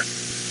an hour.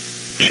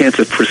 Chance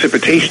of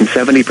precipitation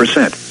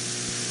 70%.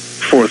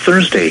 For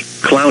Thursday,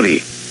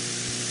 cloudy.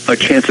 A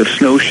chance of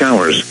snow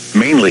showers,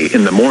 mainly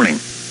in the morning.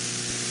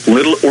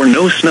 Little or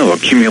no snow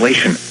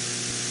accumulation.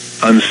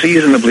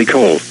 Unseasonably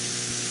cold.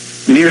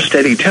 Near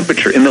steady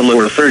temperature in the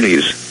lower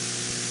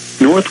 30s.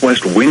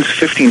 Northwest winds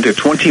 15 to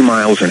 20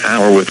 miles an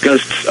hour with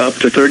gusts up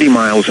to 30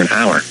 miles an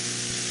hour.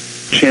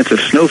 Chance of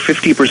snow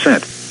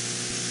 50%.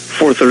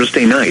 For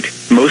Thursday night,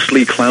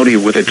 mostly cloudy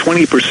with a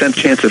 20%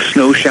 chance of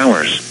snow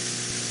showers.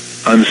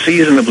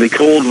 Unseasonably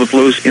cold with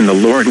lows in the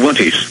lower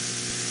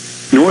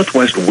 20s.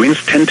 Northwest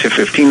winds 10 to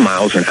 15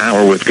 miles an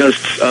hour with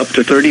gusts up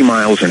to 30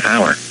 miles an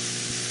hour.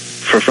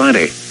 For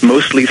Friday,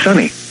 mostly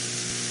sunny.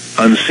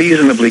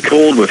 Unseasonably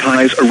cold with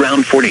highs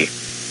around 40.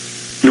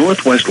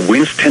 Northwest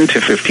winds 10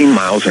 to 15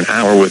 miles an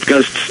hour with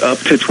gusts up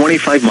to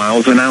 25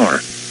 miles an hour.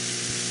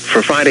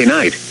 For Friday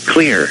night,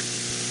 clear.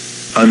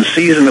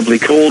 Unseasonably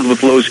cold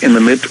with lows in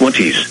the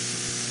mid-20s.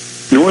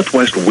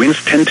 Northwest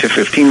winds 10 to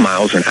 15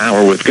 miles an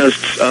hour with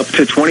gusts up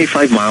to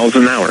 25 miles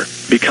an hour,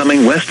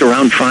 becoming west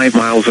around 5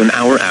 miles an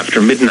hour after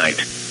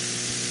midnight.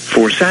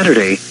 For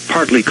Saturday,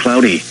 partly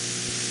cloudy.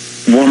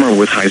 Warmer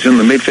with highs in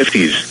the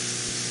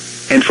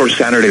mid-50s. And for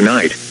Saturday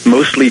night,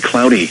 mostly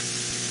cloudy.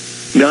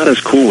 Not as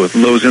cool with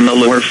lows in the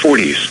lower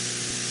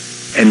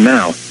 40s. And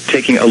now,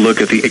 taking a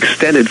look at the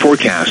extended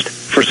forecast,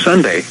 for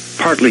Sunday,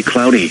 partly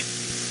cloudy.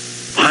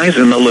 Highs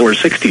in the lower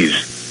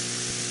 60s.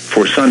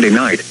 For Sunday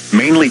night,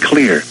 mainly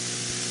clear.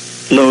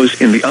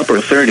 Lows in the upper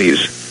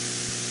 30s.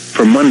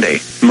 For Monday,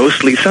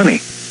 mostly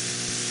sunny.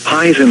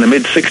 Highs in the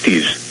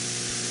mid-60s.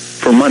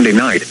 For Monday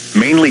night,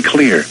 mainly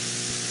clear.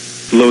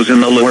 Lows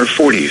in the lower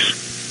 40s.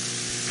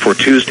 For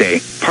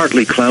Tuesday,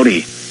 partly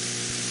cloudy.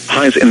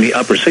 Highs in the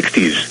upper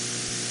 60s.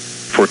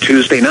 For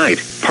Tuesday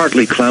night,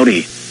 partly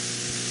cloudy.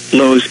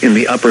 Lows in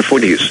the upper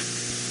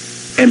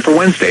 40s. And for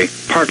Wednesday,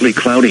 partly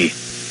cloudy.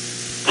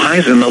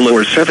 Highs in the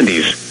lower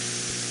 70s.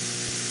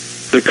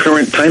 The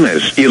current time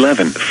is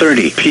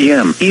 11:30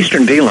 p.m.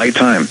 Eastern Daylight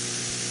Time.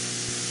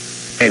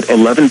 At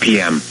 11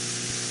 p.m.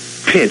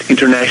 Pitt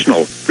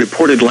International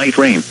reported light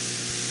rain.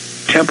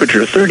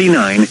 Temperature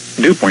 39,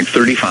 dew point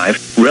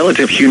 35,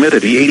 relative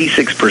humidity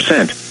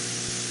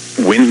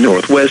 86%. Wind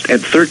northwest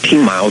at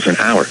 13 miles an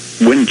hour,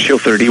 wind chill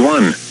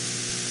 31.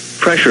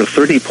 Pressure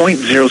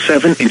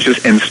 30.07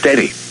 inches and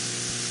steady.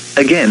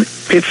 Again,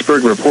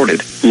 Pittsburgh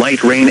reported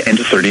light rain and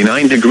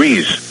 39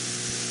 degrees.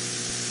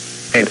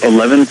 At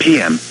 11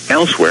 p.m.,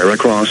 elsewhere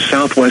across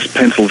southwest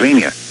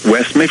Pennsylvania,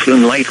 West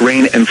Mifflin light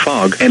rain and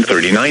fog and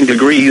 39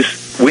 degrees,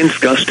 winds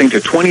gusting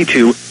to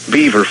 22,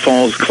 Beaver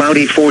Falls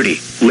cloudy 40,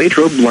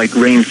 Latrobe light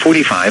rain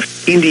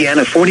 45,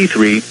 Indiana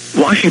 43,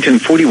 Washington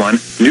 41,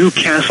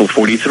 Newcastle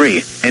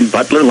 43, and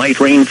Butler light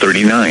rain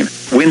 39,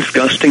 winds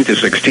gusting to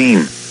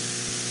 16.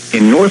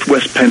 In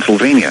northwest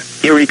Pennsylvania,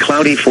 Erie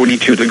cloudy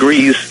 42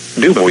 degrees,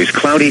 DuBois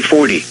cloudy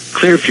 40,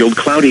 Clearfield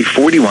cloudy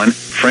 41,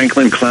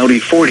 Franklin cloudy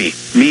 40,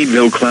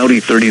 Meadville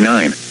cloudy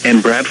 39,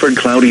 and Bradford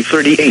cloudy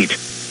 38.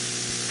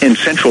 In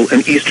central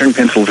and eastern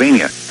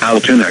Pennsylvania,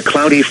 Altoona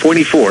cloudy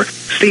 44,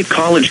 State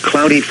College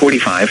cloudy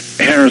 45,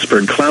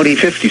 Harrisburg cloudy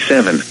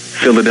 57,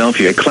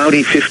 Philadelphia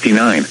cloudy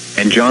 59,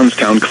 and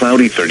Johnstown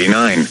cloudy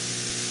 39.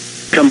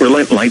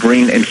 Cumberland light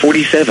rain and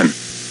 47.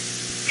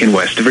 In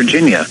West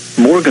Virginia,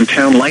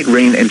 Morgantown light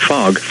rain and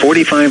fog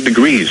 45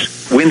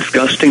 degrees, winds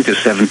gusting to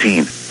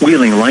 17,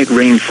 Wheeling light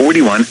rain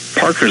 41,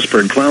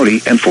 Parkersburg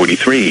cloudy and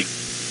 43.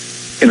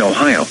 In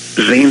Ohio,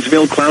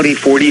 Zanesville cloudy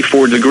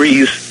 44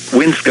 degrees,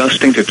 winds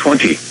gusting to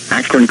 20,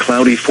 Akron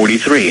cloudy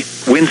 43,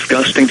 winds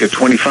gusting to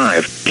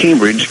 25,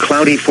 Cambridge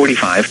cloudy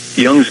 45,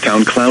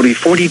 Youngstown cloudy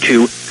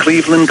 42,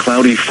 Cleveland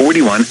cloudy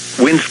 41,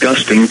 winds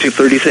gusting to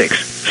 36,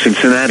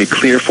 Cincinnati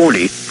clear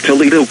 40,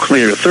 Toledo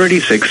clear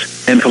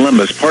 36, and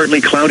Columbus partly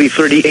cloudy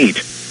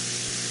 38.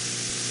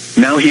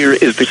 Now here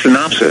is the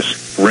synopsis.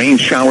 Rain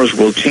showers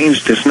will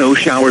change to snow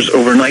showers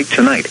overnight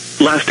tonight,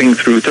 lasting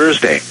through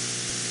Thursday.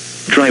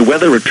 Dry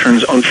weather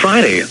returns on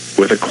Friday,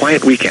 with a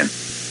quiet weekend.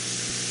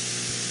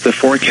 The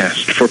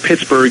forecast for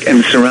Pittsburgh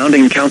and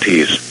surrounding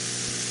counties.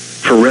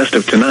 For rest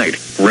of tonight,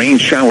 rain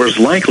showers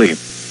likely.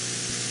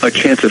 A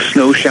chance of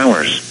snow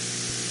showers.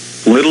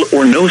 Little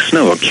or no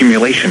snow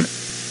accumulation.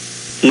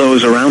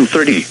 Lows around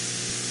 30.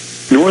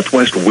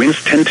 Northwest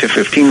winds 10 to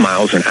 15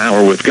 miles an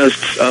hour with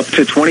gusts up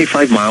to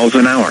 25 miles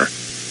an hour.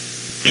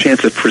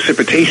 Chance of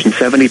precipitation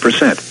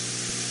 70%.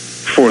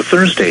 For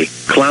Thursday,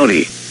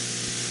 cloudy.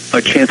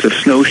 A chance of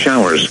snow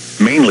showers,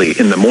 mainly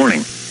in the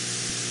morning.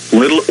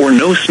 Little or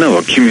no snow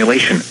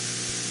accumulation.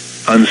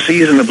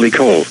 Unseasonably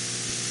cold.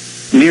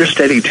 Near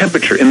steady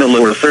temperature in the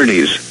lower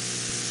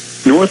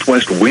 30s.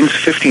 Northwest winds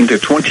 15 to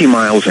 20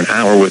 miles an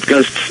hour with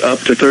gusts up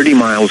to 30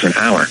 miles an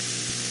hour.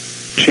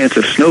 Chance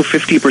of snow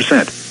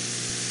 50%.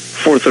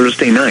 For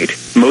Thursday night,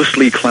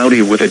 mostly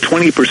cloudy with a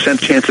 20%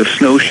 chance of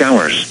snow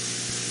showers.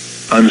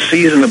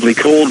 Unseasonably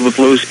cold with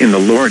lows in the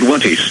lower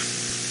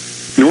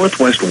 20s.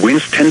 Northwest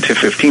winds 10 to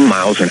 15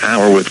 miles an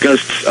hour with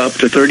gusts up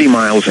to 30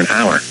 miles an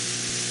hour.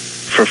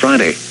 For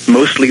Friday,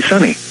 mostly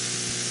sunny.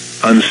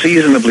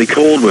 Unseasonably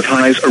cold with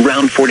highs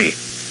around 40.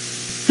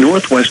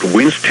 Northwest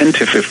winds 10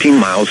 to 15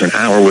 miles an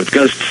hour with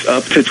gusts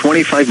up to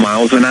 25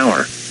 miles an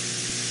hour.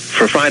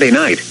 For Friday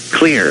night,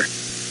 clear.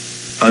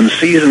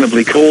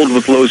 Unseasonably cold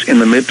with lows in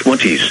the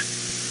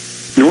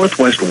mid-20s.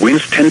 Northwest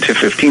winds 10 to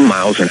 15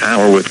 miles an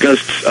hour with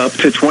gusts up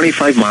to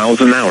 25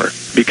 miles an hour,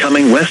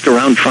 becoming west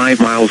around 5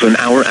 miles an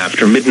hour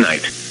after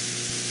midnight.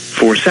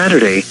 For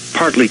Saturday,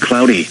 partly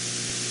cloudy.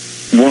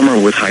 Warmer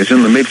with highs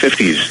in the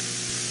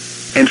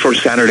mid-50s. And for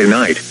Saturday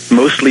night,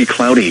 mostly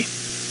cloudy.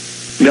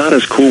 Not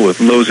as cool with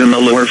lows in the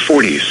lower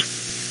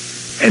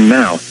 40s. And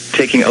now,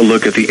 Taking a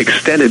look at the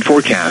extended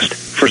forecast,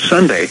 for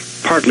Sunday,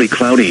 partly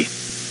cloudy.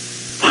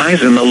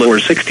 Highs in the lower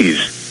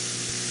 60s.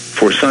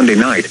 For Sunday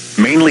night,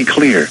 mainly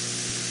clear.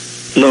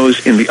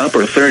 Lows in the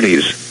upper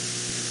 30s.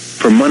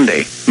 For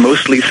Monday,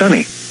 mostly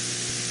sunny.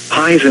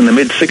 Highs in the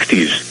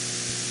mid-60s.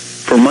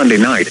 For Monday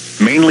night,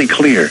 mainly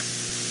clear.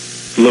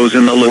 Lows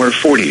in the lower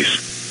 40s.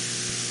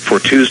 For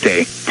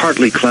Tuesday,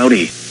 partly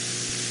cloudy.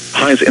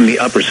 Highs in the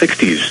upper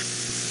 60s.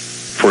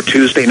 For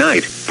Tuesday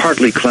night,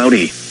 partly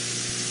cloudy.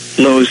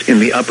 Lows in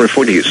the upper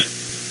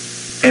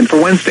 40s. And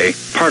for Wednesday,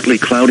 partly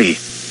cloudy.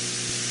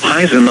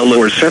 Highs in the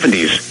lower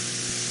 70s.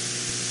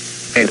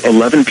 At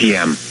 11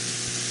 p.m.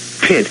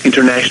 Pitt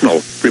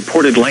International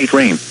reported light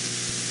rain.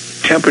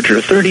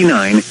 Temperature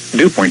 39,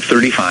 dew point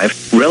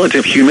 35,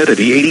 relative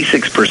humidity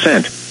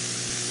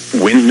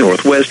 86%. Wind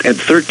northwest at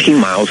 13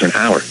 miles an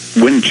hour,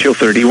 wind chill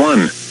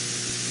 31.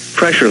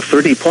 Pressure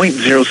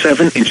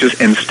 30.07 inches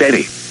and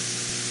steady.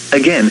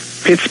 Again,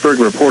 Pittsburgh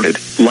reported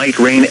light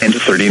rain and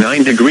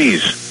 39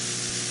 degrees.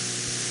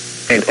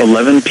 At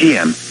 11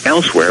 p.m.,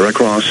 elsewhere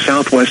across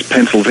southwest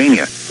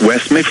Pennsylvania,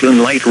 West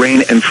Mifflin light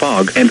rain and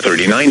fog and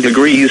 39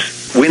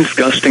 degrees, winds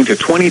gusting to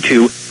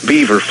 22,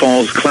 Beaver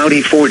Falls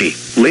cloudy 40,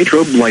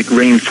 Latrobe light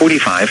rain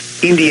 45,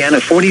 Indiana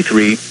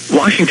 43,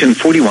 Washington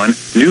 41,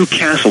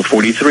 Newcastle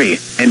 43,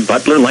 and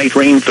Butler light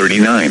rain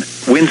 39,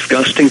 winds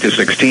gusting to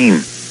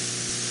 16.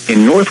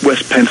 In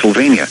northwest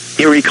Pennsylvania,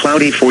 Erie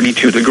cloudy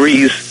 42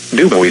 degrees,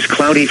 DuBois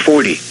cloudy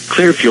 40,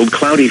 Clearfield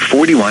cloudy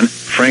 41,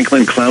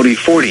 Franklin cloudy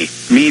 40,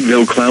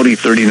 Meadville cloudy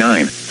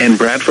 39, and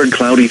Bradford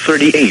cloudy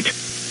 38.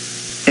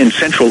 In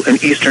central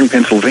and eastern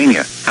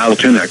Pennsylvania,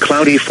 Altoona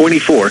cloudy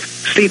 44,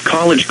 State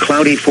College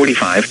cloudy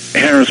 45,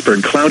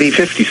 Harrisburg cloudy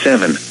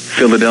 57,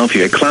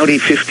 Philadelphia cloudy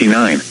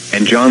 59,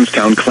 and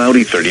Johnstown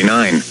cloudy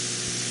 39.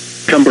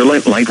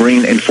 Cumberland light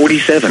rain and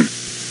 47.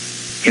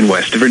 In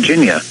West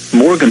Virginia,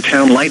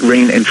 Morgantown light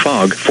rain and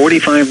fog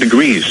 45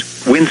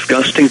 degrees, winds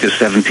gusting to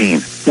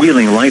 17,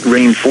 Wheeling light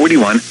rain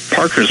 41,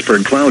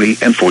 Parkersburg cloudy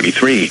and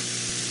 43.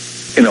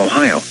 In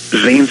Ohio,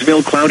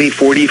 Zanesville cloudy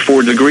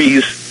 44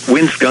 degrees,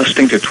 winds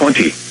gusting to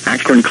 20,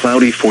 Akron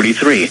cloudy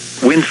 43,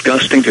 winds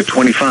gusting to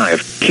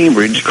 25,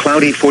 Cambridge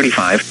cloudy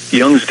 45,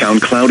 Youngstown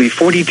cloudy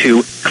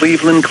 42,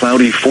 Cleveland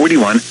cloudy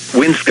 41,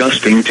 winds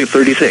gusting to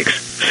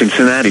 36,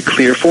 Cincinnati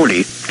clear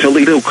 40,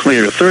 Toledo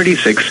clear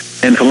 36,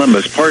 and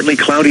Columbus partly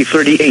cloudy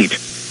 38.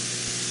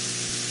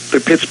 The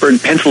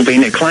Pittsburgh,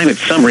 Pennsylvania climate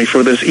summary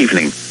for this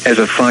evening, as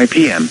of 5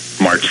 p.m.,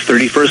 March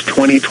 31st,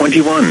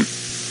 2021.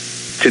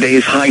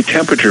 Today's high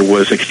temperature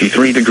was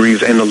 63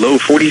 degrees and the low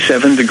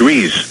 47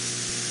 degrees.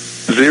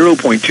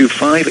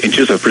 0.25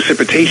 inches of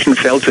precipitation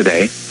fell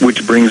today,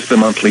 which brings the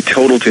monthly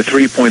total to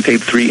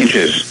 3.83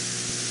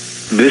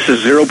 inches. This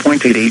is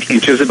 0.88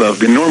 inches above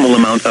the normal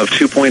amount of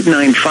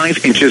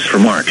 2.95 inches for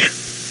March.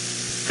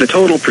 The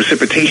total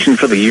precipitation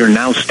for the year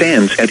now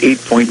stands at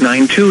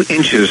 8.92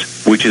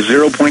 inches, which is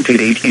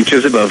 0.88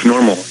 inches above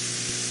normal.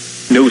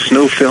 No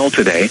snow fell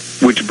today,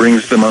 which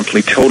brings the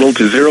monthly total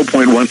to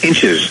 0.1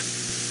 inches.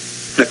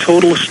 The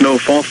total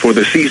snowfall for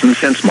the season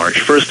since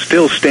March 1st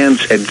still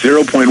stands at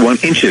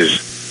 0.1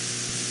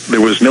 inches.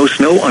 There was no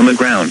snow on the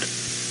ground.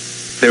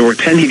 There were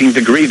 10 heating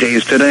degree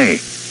days today.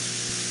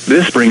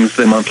 This brings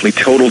the monthly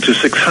total to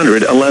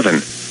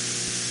 611.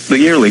 The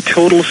yearly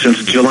total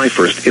since July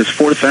 1st is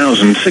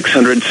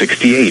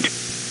 4,668.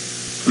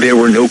 There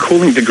were no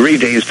cooling degree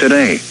days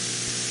today.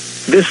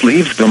 This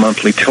leaves the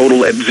monthly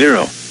total at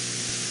 0.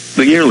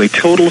 The yearly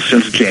total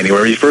since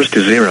January 1st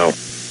is 0.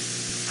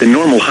 The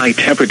normal high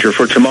temperature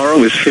for tomorrow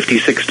is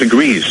 56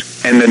 degrees,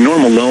 and the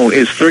normal low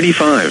is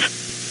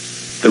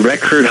 35. The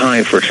record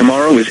high for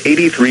tomorrow is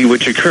 83,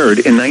 which occurred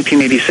in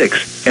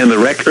 1986, and the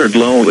record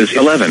low is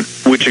 11,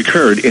 which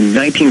occurred in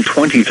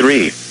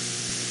 1923.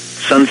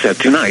 Sunset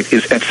tonight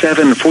is at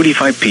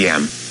 7:45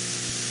 p.m.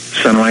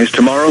 Sunrise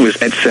tomorrow is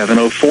at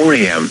 7:04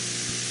 a.m.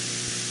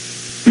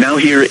 Now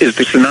here is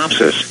the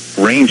synopsis.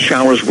 Rain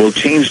showers will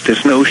change to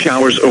snow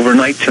showers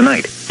overnight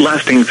tonight,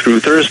 lasting through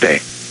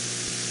Thursday.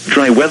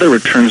 Dry weather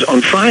returns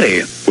on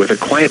Friday, with a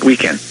quiet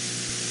weekend.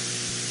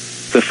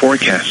 The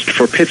forecast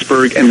for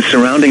Pittsburgh and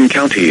surrounding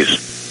counties.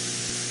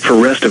 For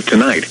rest of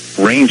tonight,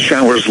 rain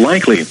showers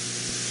likely.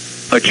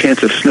 A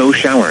chance of snow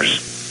showers.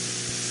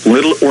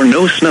 Little or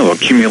no snow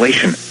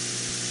accumulation.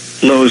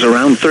 Lows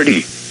around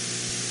 30.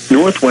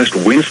 Northwest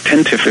winds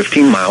 10 to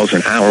 15 miles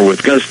an hour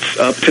with gusts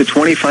up to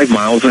 25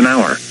 miles an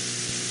hour.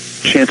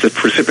 Chance of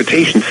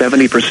precipitation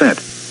 70%.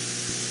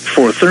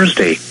 For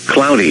Thursday,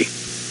 cloudy.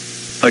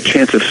 A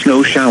chance of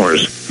snow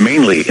showers,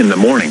 mainly in the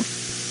morning.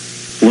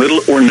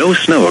 Little or no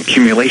snow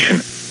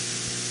accumulation.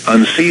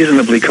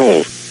 Unseasonably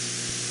cold.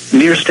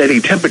 Near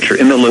steady temperature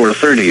in the lower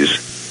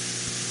 30s.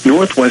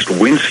 Northwest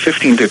winds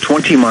 15 to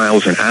 20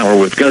 miles an hour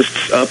with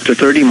gusts up to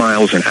 30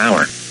 miles an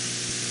hour.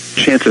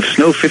 Chance of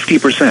snow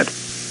 50%.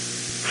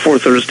 For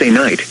Thursday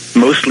night,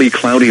 mostly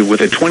cloudy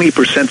with a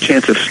 20%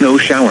 chance of snow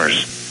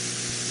showers.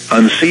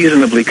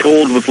 Unseasonably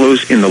cold with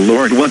lows in the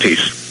lower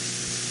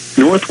 20s.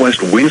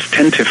 Northwest winds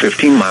 10 to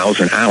 15 miles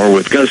an hour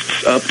with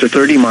gusts up to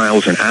 30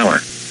 miles an hour.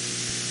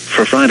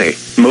 For Friday,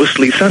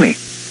 mostly sunny.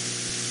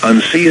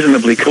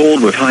 Unseasonably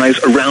cold with highs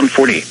around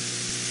 40.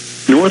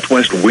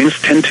 Northwest winds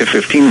 10 to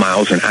 15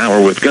 miles an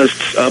hour with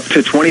gusts up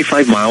to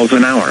 25 miles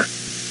an hour.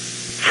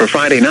 For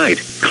Friday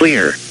night,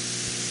 clear.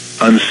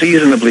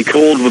 Unseasonably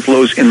cold with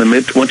lows in the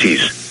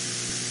mid-20s.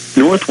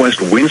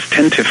 Northwest winds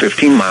 10 to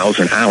 15 miles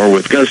an hour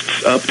with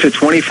gusts up to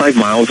 25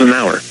 miles an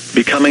hour,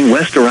 becoming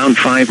west around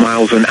 5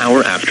 miles an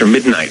hour after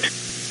midnight.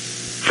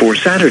 For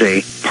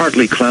Saturday,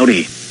 partly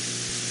cloudy.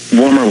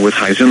 Warmer with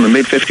highs in the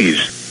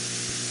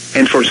mid-50s.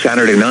 And for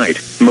Saturday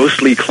night,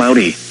 mostly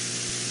cloudy.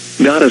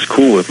 Not as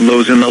cool with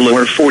lows in the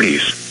lower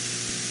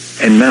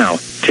 40s. And now,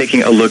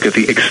 taking a look at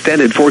the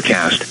extended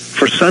forecast,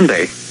 for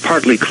Sunday,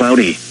 partly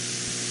cloudy.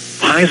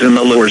 Highs in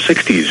the lower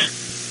 60s.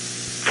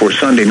 For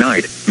Sunday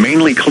night,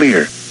 mainly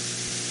clear.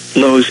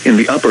 Lows in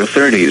the upper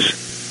 30s.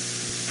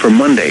 For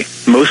Monday,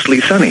 mostly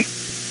sunny.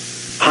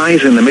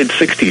 Highs in the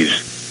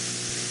mid-60s.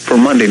 For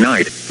Monday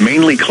night,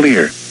 mainly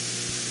clear.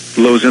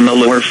 Lows in the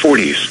lower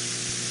 40s.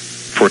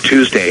 For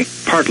Tuesday,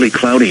 partly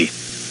cloudy.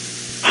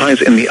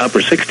 Highs in the upper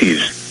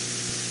 60s.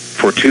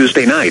 For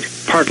Tuesday night,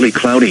 partly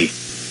cloudy.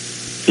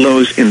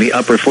 Lows in the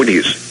upper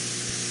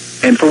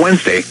 40s. And for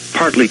Wednesday,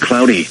 partly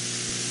cloudy.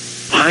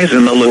 Highs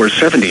in the lower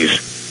 70s.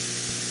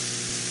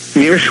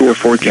 Nearshore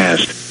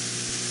forecast.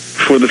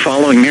 For the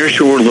following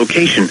nearshore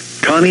location,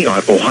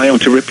 Conneaut, Ohio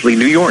to Ripley,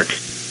 New York.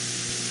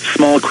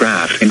 Small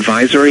craft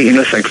advisory in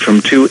effect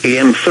from 2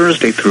 a.m.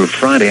 Thursday through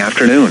Friday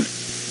afternoon.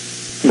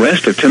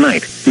 Rest of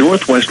tonight,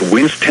 northwest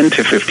winds 10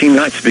 to 15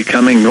 knots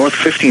becoming north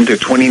 15 to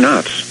 20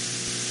 knots.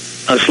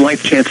 A slight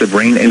chance of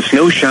rain and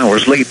snow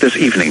showers late this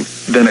evening,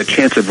 then a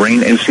chance of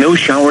rain and snow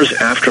showers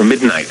after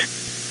midnight.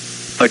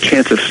 A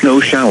chance of snow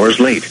showers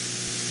late.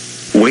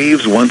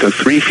 Waves 1 to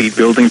 3 feet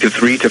building to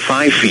 3 to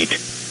 5 feet.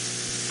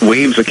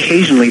 Waves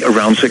occasionally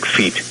around 6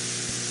 feet.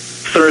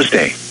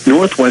 Thursday,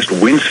 northwest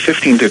winds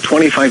 15 to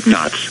 25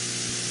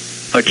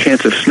 knots. A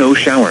chance of snow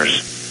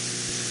showers.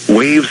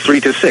 Waves 3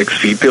 to 6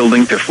 feet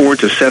building to 4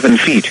 to 7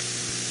 feet.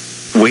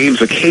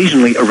 Waves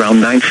occasionally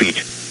around 9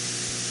 feet.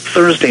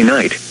 Thursday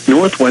night,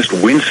 northwest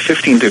winds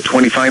 15 to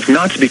 25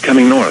 knots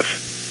becoming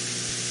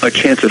north. A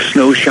chance of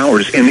snow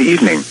showers in the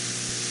evening.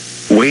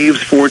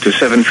 Waves 4 to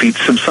 7 feet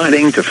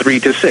subsiding to 3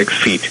 to 6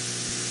 feet.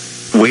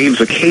 Waves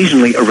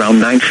occasionally around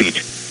 9 feet.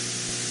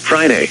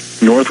 Friday,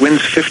 north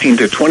winds 15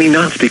 to 20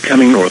 knots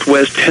becoming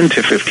northwest 10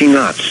 to 15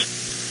 knots.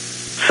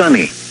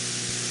 Sunny.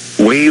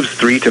 Waves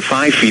 3 to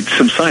 5 feet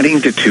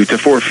subsiding to 2 to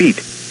 4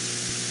 feet.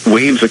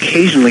 Waves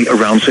occasionally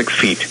around 6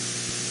 feet.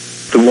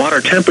 The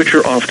water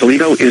temperature off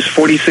Toledo is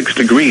 46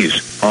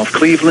 degrees, off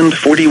Cleveland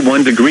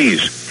 41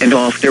 degrees, and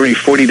off Erie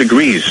 40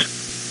 degrees.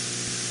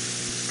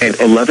 At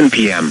 11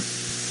 p.m.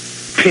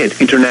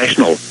 Pitt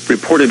International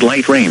reported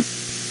light rain.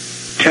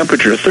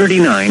 Temperature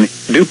 39,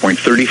 dew point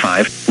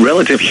 35,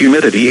 relative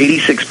humidity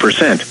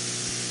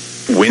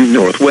 86%. Wind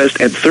northwest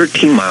at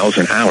 13 miles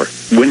an hour,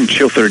 wind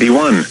chill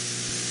 31.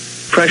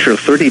 Pressure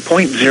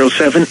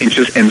 30.07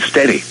 inches and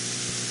steady.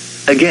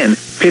 Again,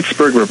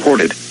 Pittsburgh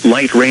reported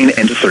light rain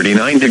and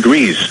 39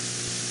 degrees.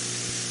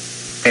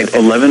 At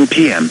 11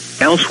 p.m.,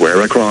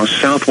 elsewhere across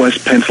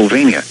southwest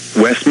Pennsylvania,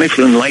 West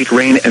Mifflin light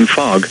rain and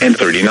fog and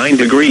 39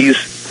 degrees,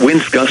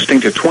 winds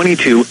gusting to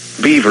 22,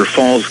 Beaver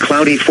Falls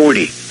cloudy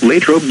 40,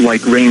 Latrobe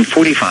light rain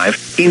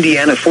 45,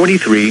 Indiana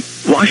 43,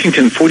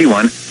 Washington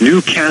 41,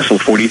 Newcastle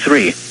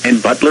 43,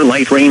 and Butler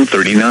light rain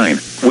 39,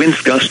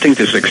 winds gusting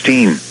to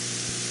 16.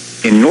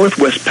 In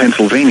northwest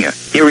Pennsylvania,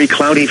 Erie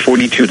cloudy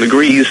 42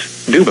 degrees,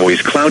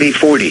 DuBois cloudy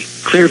 40,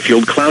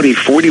 Clearfield cloudy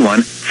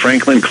 41,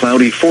 Franklin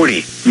cloudy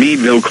 40,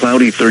 Meadville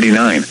cloudy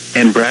 39,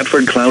 and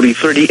Bradford cloudy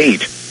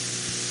 38.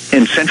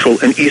 In central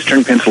and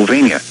eastern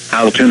Pennsylvania,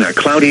 Altoona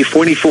cloudy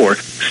 44,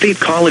 State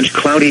College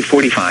cloudy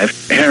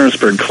 45,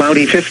 Harrisburg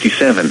cloudy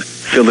 57,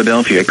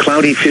 Philadelphia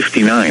cloudy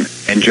 59,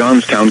 and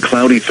Johnstown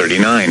cloudy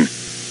 39.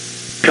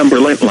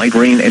 Cumberland light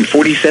rain and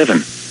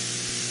 47.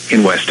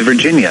 In West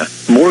Virginia,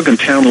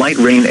 Morgantown light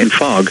rain and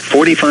fog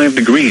 45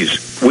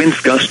 degrees, winds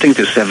gusting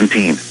to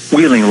 17,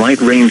 Wheeling light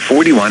rain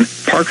 41,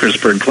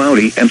 Parkersburg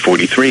cloudy and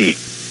 43.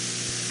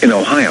 In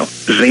Ohio,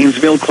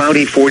 Zanesville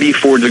cloudy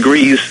 44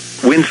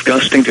 degrees, winds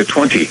gusting to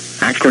 20,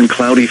 Akron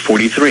cloudy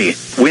 43,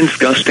 winds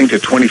gusting to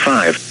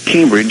 25,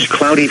 Cambridge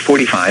cloudy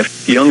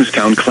 45,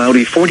 Youngstown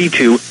cloudy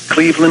 42,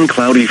 Cleveland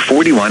cloudy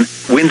 41,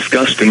 winds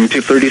gusting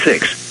to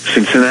 36,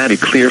 Cincinnati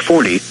clear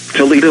 40,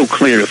 Toledo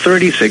clear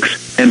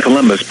 36, and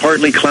Columbus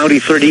partly cloudy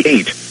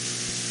 38.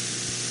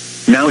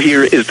 Now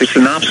here is the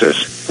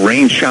synopsis.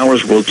 Rain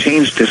showers will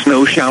change to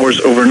snow showers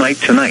overnight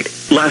tonight,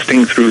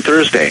 lasting through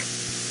Thursday.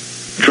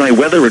 Dry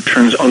weather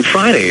returns on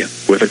Friday,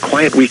 with a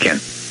quiet weekend.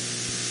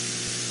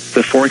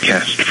 The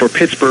forecast for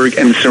Pittsburgh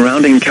and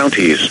surrounding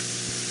counties.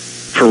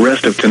 For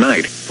rest of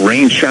tonight,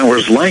 rain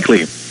showers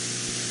likely.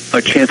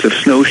 A chance of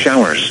snow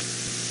showers.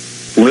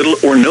 Little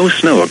or no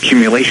snow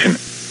accumulation.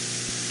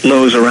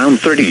 Lows around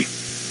 30.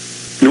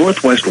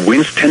 Northwest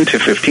winds 10 to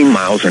 15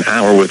 miles an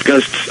hour with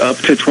gusts up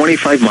to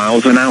 25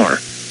 miles an hour.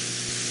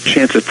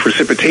 Chance of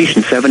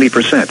precipitation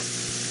 70%.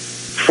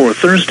 For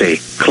Thursday,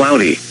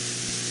 cloudy.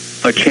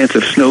 A chance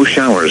of snow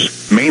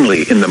showers,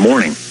 mainly in the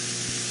morning.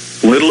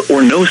 Little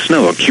or no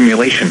snow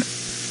accumulation.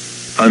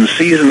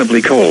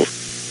 Unseasonably cold.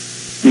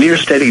 Near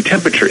steady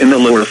temperature in the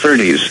lower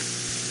 30s.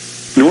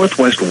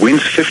 Northwest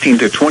winds 15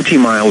 to 20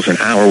 miles an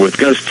hour with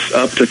gusts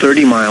up to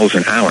 30 miles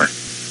an hour.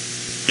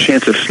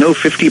 Chance of snow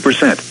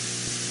 50%.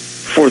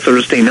 For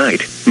Thursday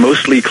night,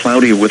 mostly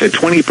cloudy with a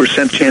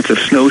 20% chance of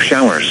snow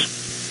showers.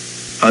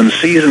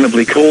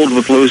 Unseasonably cold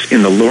with lows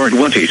in the lower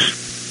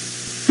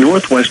 20s.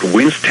 Northwest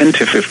winds 10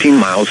 to 15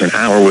 miles an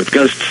hour with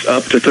gusts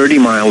up to 30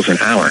 miles an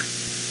hour.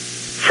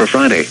 For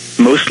Friday,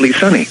 mostly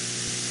sunny.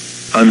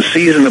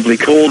 Unseasonably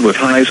cold with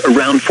highs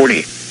around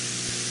 40.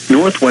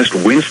 Northwest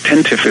winds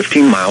 10 to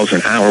 15 miles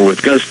an hour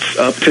with gusts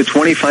up to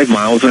 25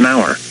 miles an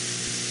hour.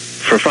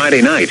 For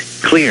Friday night,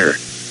 clear.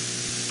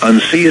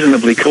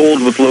 Unseasonably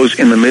cold with lows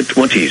in the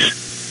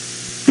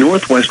mid-20s.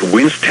 Northwest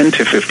winds 10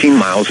 to 15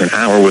 miles an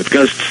hour with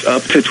gusts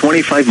up to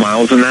 25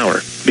 miles an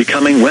hour,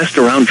 becoming west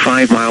around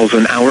 5 miles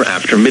an hour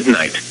after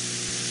midnight.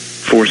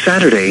 For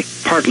Saturday,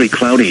 partly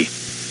cloudy.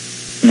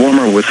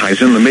 Warmer with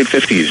highs in the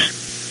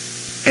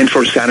mid-50s. And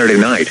for Saturday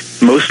night,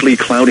 mostly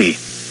cloudy.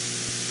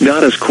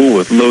 Not as cool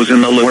with lows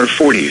in the lower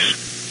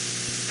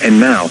 40s. And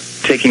now,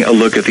 taking a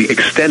look at the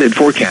extended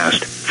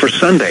forecast, for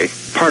Sunday,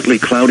 partly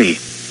cloudy.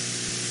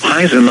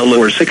 Highs in the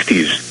lower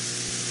 60s.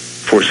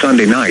 For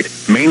Sunday night,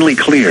 mainly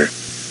clear.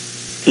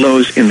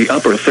 Lows in the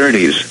upper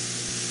 30s.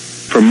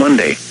 For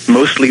Monday,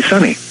 mostly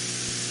sunny.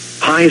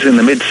 Highs in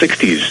the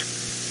mid-60s.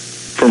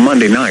 For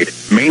Monday night,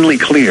 mainly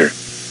clear.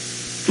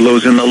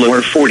 Lows in the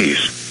lower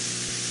 40s.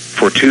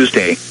 For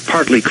Tuesday,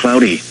 partly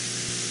cloudy.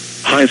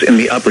 Highs in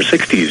the upper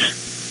 60s.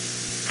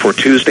 For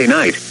Tuesday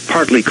night,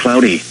 partly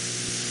cloudy.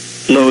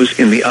 Lows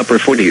in the upper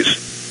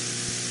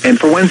 40s. And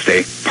for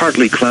Wednesday,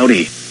 partly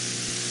cloudy.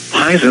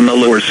 Highs in the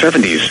lower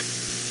 70s.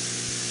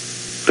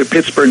 The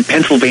Pittsburgh,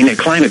 Pennsylvania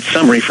climate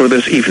summary for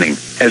this evening,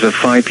 as of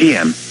 5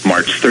 p.m.,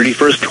 March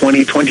 31,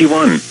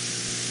 2021.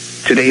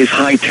 Today's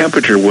high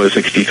temperature was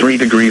 63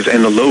 degrees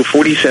and the low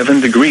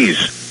 47 degrees.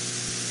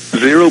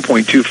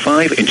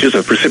 0.25 inches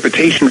of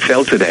precipitation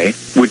fell today,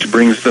 which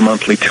brings the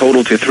monthly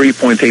total to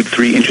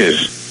 3.83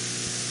 inches.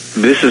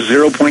 This is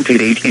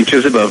 0.88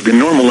 inches above the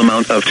normal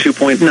amount of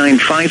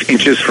 2.95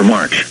 inches for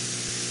March.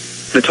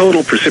 The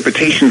total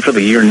precipitation for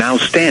the year now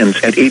stands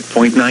at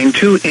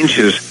 8.92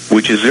 inches,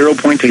 which is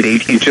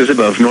 0.88 inches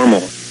above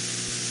normal.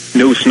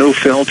 No snow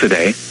fell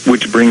today,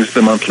 which brings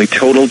the monthly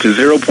total to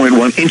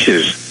 0.1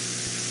 inches.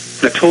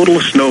 The total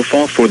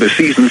snowfall for the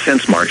season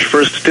since March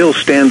 1st still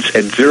stands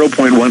at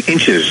 0.1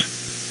 inches.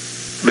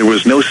 There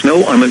was no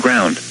snow on the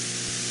ground.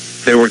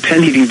 There were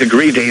 10 heating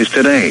degree days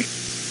today.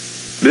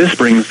 This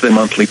brings the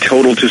monthly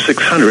total to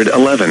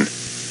 611.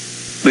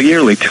 The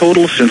yearly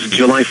total since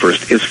July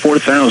 1st is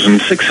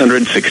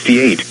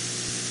 4,668.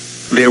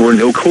 There were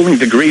no cooling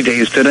degree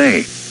days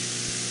today.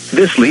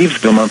 This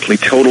leaves the monthly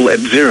total at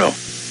 0.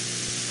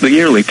 The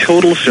yearly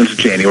total since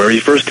January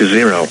 1st is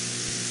 0.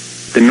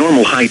 The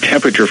normal high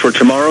temperature for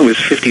tomorrow is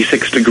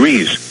 56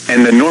 degrees,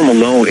 and the normal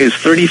low is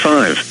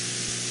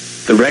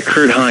 35. The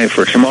record high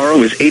for tomorrow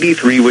is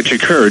 83, which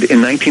occurred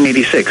in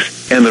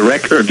 1986, and the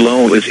record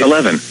low is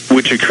 11,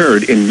 which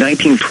occurred in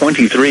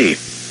 1923.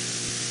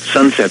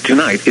 Sunset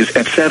tonight is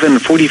at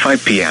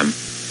 7:45 p.m.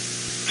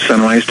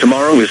 Sunrise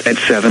tomorrow is at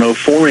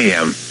 7:04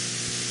 a.m.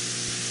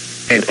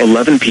 At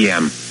 11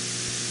 p.m.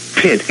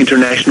 Pitt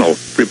International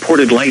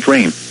reported light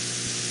rain.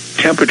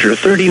 Temperature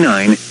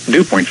 39,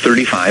 dew point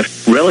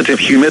 35, relative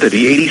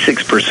humidity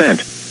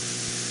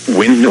 86%.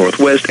 Wind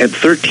northwest at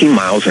 13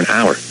 miles an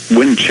hour,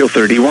 wind chill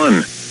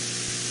 31.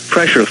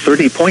 Pressure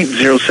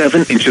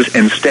 30.07 inches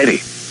and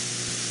steady.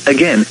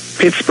 Again,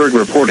 Pittsburgh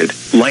reported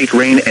light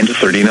rain and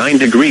 39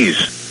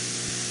 degrees.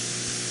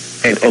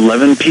 At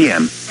 11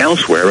 p.m.,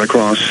 elsewhere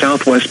across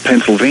southwest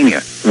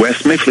Pennsylvania,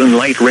 West Mifflin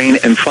light rain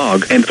and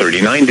fog and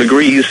 39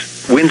 degrees,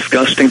 winds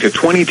gusting to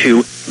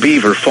 22,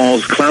 Beaver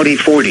Falls cloudy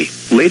 40,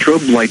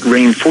 Latrobe light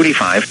rain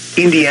 45,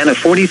 Indiana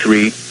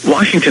 43,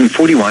 Washington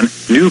 41,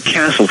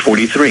 Newcastle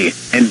 43,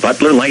 and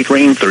Butler light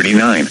rain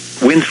 39,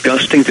 winds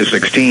gusting to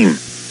 16.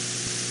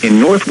 In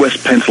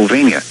northwest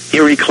Pennsylvania,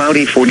 Erie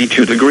cloudy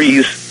 42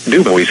 degrees,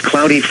 DuBois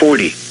cloudy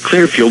 40,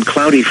 Clearfield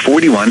cloudy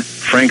 41,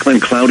 Franklin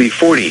cloudy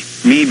 40,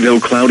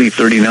 Meadville cloudy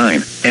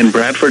 39, and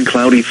Bradford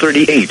cloudy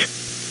 38.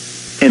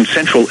 In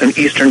central and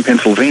eastern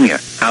Pennsylvania,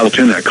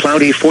 Altoona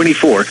cloudy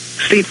 44,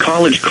 State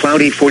College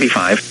cloudy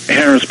 45,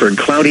 Harrisburg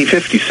cloudy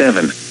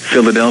 57,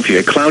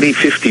 Philadelphia cloudy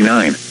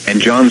 59, and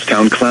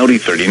Johnstown cloudy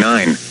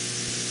 39.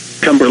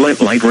 Cumberland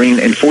light rain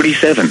and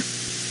 47.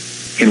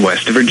 In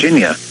West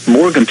Virginia,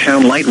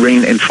 Morgantown light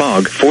rain and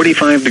fog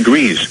 45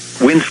 degrees,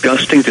 winds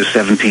gusting to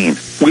 17,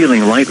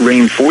 Wheeling light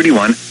rain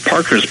 41,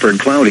 Parkersburg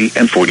cloudy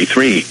and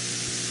 43.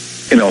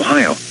 In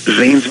Ohio,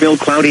 Zanesville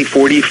cloudy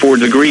 44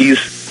 degrees,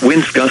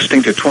 winds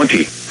gusting to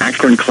 20,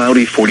 Akron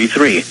cloudy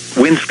 43,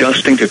 winds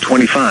gusting to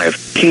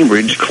 25,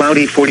 Cambridge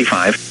cloudy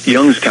 45,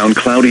 Youngstown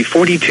cloudy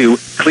 42,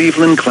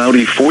 Cleveland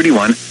cloudy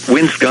 41,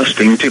 winds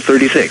gusting to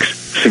 36,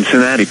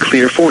 Cincinnati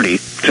clear 40,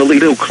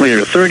 Toledo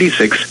clear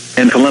 36,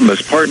 and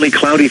Columbus partly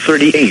cloudy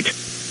 38.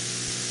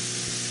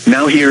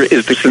 Now here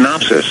is the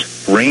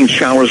synopsis. Rain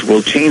showers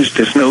will change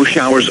to snow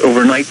showers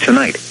overnight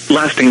tonight,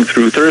 lasting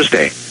through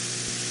Thursday.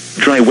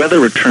 Dry weather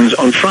returns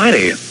on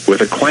Friday,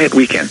 with a quiet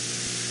weekend.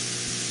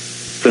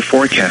 The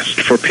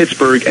forecast for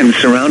Pittsburgh and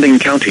surrounding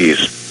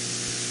counties.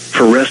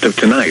 For rest of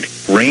tonight,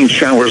 rain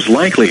showers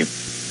likely.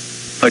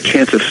 A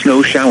chance of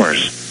snow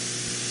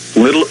showers.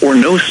 Little or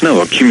no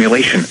snow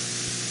accumulation.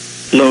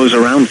 Lows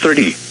around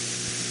 30.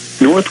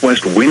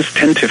 Northwest winds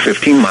 10 to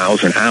 15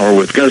 miles an hour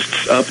with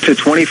gusts up to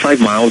 25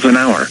 miles an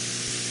hour.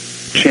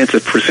 Chance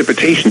of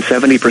precipitation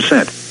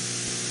 70%.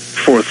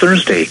 For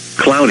Thursday,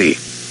 cloudy.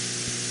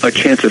 A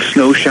chance of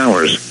snow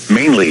showers,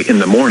 mainly in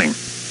the morning.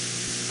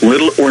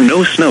 Little or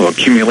no snow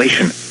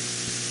accumulation.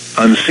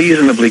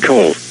 Unseasonably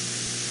cold.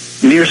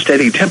 Near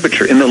steady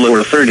temperature in the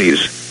lower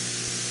 30s.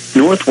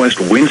 Northwest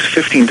winds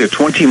 15 to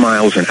 20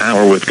 miles an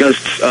hour with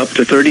gusts up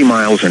to 30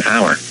 miles an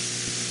hour.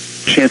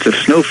 Chance of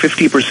snow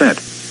 50%.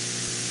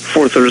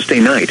 For Thursday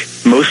night,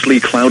 mostly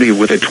cloudy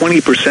with a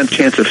 20%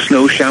 chance of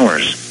snow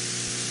showers.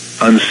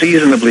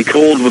 Unseasonably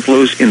cold with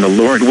lows in the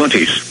lower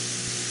 20s.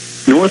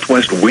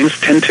 Northwest winds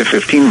 10 to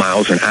 15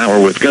 miles an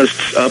hour with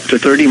gusts up to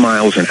 30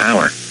 miles an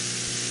hour.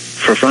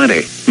 For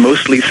Friday,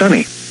 mostly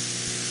sunny.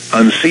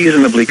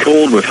 Unseasonably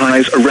cold with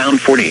highs around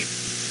 40.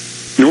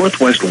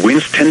 Northwest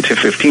winds 10 to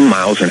 15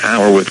 miles an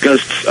hour with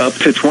gusts up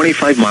to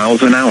 25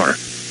 miles an hour.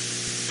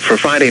 For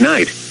Friday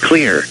night,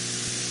 clear.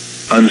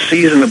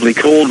 Unseasonably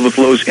cold with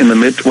lows in the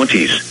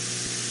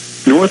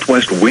mid-20s.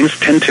 Northwest winds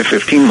 10 to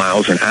 15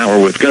 miles an hour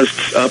with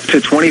gusts up to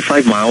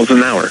 25 miles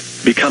an hour,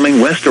 becoming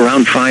west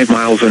around 5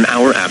 miles an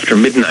hour after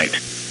midnight.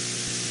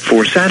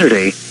 For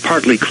Saturday,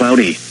 partly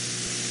cloudy.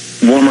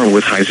 Warmer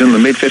with highs in the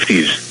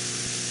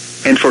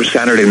mid-50s. And for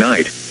Saturday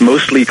night,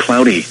 mostly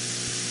cloudy.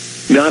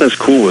 Not as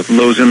cool with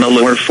lows in the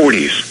lower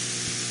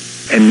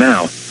 40s. And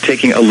now,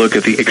 taking a look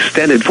at the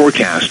extended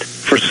forecast,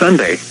 for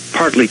Sunday,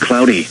 partly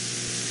cloudy.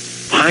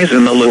 Highs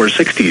in the lower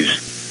 60s.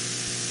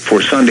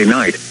 For Sunday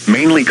night,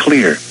 mainly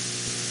clear.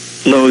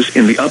 Lows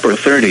in the upper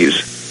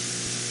 30s.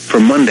 For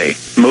Monday,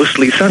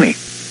 mostly sunny.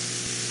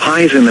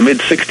 Highs in the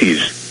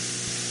mid-60s.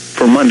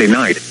 For Monday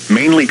night,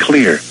 mainly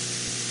clear.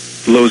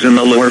 Lows in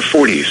the lower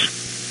 40s.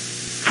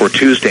 For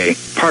Tuesday,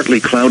 partly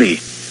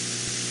cloudy.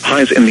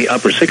 Highs in the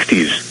upper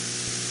 60s.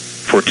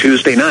 For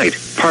Tuesday night,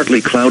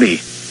 partly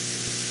cloudy.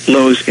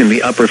 Lows in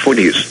the upper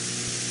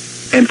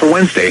 40s. And for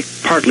Wednesday,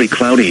 partly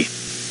cloudy.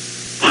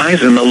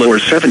 Highs in the lower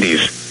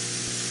 70s.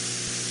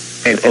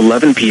 At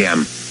 11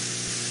 p.m.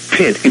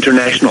 Pitt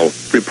International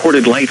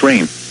reported light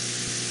rain.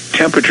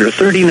 Temperature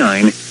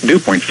 39, dew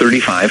point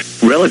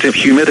 35, relative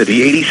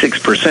humidity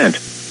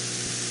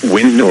 86%.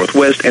 Wind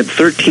northwest at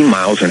 13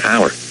 miles an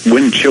hour,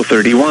 wind chill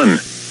 31.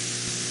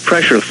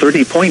 Pressure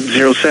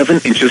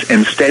 30.07 inches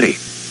and steady.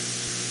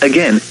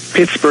 Again,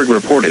 Pittsburgh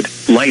reported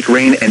light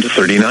rain and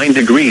 39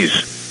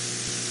 degrees.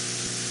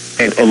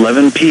 At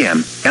 11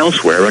 p.m.,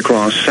 elsewhere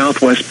across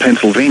southwest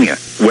Pennsylvania,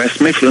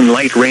 West Mifflin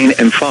light rain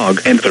and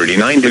fog and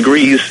 39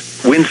 degrees,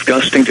 winds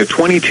gusting to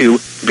 22,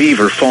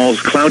 Beaver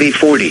Falls cloudy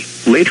 40,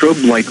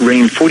 Latrobe light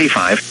rain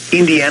 45,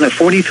 Indiana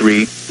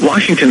 43,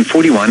 Washington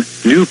 41,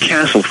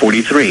 Newcastle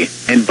 43,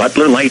 and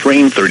Butler light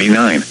rain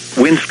 39,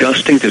 winds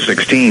gusting to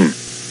 16.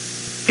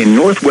 In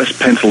northwest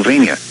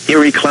Pennsylvania,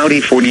 Erie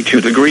cloudy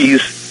 42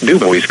 degrees,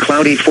 DuBois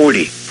cloudy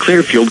 40,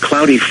 Clearfield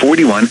cloudy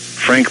 41,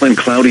 Franklin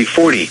cloudy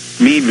 40,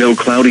 Meadville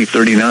cloudy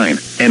 39,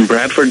 and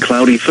Bradford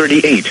cloudy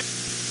 38.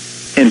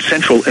 In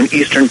central and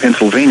eastern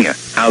Pennsylvania,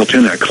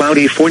 Altoona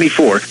cloudy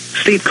 44,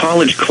 State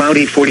College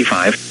cloudy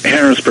 45,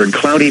 Harrisburg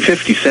cloudy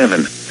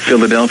 57,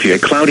 Philadelphia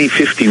cloudy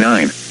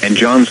 59, and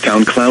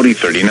Johnstown cloudy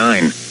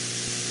 39.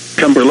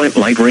 Cumberland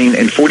light rain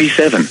and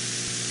 47.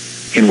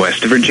 In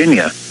West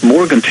Virginia,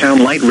 Morgantown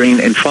light rain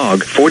and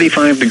fog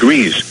 45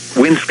 degrees,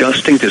 winds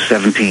gusting to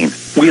 17,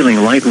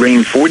 Wheeling light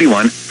rain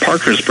 41,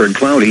 Parkersburg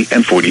cloudy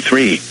and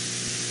 43.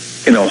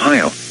 In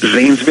Ohio,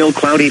 Zanesville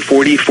cloudy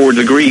 44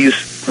 degrees,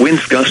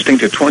 winds gusting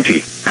to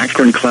 20,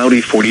 Akron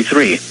cloudy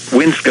 43,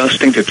 winds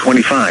gusting to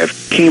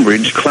 25,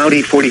 Cambridge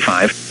cloudy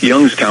 45,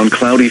 Youngstown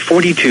cloudy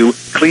 42,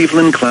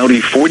 Cleveland cloudy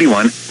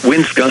 41,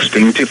 winds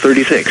gusting to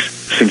 36,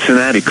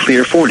 Cincinnati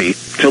clear 40,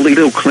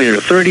 Toledo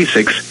clear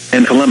 36,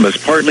 and Columbus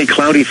partly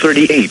cloudy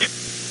 38.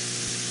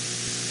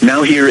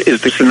 Now here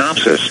is the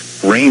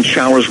synopsis. Rain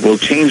showers will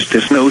change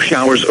to snow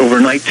showers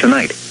overnight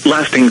tonight,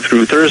 lasting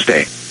through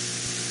Thursday.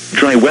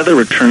 Dry weather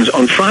returns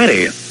on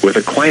Friday, with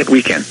a quiet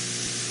weekend.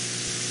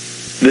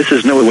 This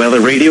is NOAA Weather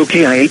Radio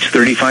KIH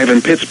 35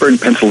 in Pittsburgh,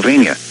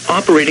 Pennsylvania,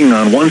 operating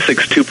on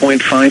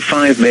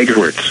 162.55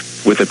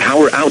 megahertz, with a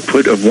power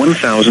output of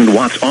 1,000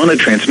 watts on a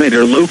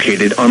transmitter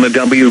located on the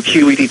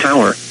WQED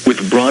tower,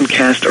 with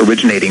broadcast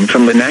originating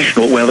from the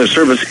National Weather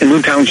Service in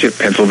Moon Township,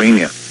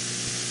 Pennsylvania.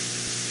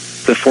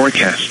 The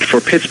forecast for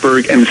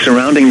Pittsburgh and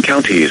surrounding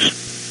counties.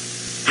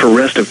 For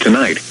rest of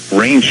tonight,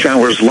 rain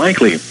showers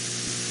likely.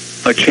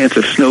 A chance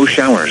of snow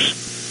showers.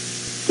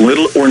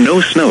 Little or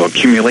no snow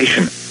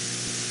accumulation.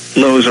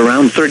 Lows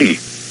around 30.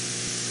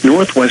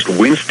 Northwest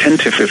winds 10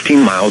 to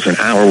 15 miles an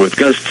hour with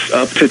gusts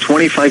up to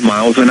 25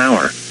 miles an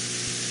hour.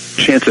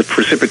 Chance of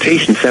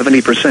precipitation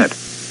 70%.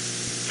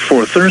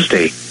 For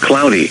Thursday,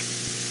 cloudy.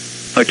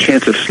 A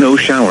chance of snow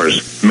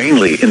showers,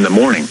 mainly in the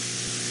morning.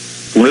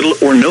 Little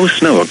or no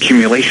snow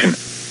accumulation.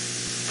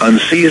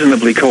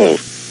 Unseasonably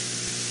cold.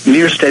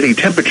 Near steady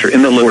temperature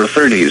in the lower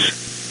 30s.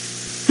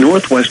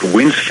 Northwest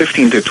winds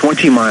 15 to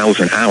 20 miles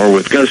an hour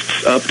with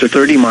gusts up to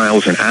 30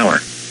 miles an hour.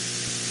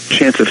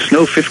 Chance of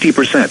snow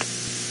 50%.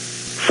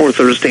 For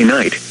Thursday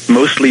night,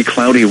 mostly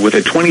cloudy with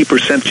a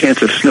 20%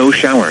 chance of snow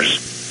showers.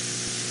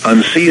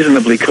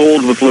 Unseasonably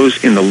cold with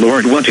lows in the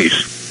lower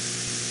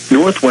 20s.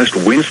 Northwest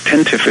winds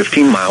 10 to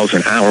 15 miles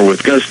an hour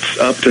with gusts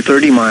up to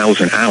 30 miles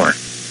an hour.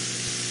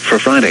 For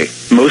Friday,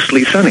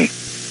 mostly sunny.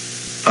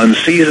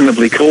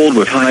 Unseasonably cold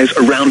with highs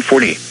around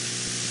 40.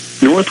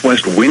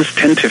 Northwest winds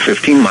 10 to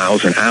 15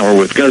 miles an hour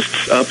with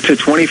gusts up to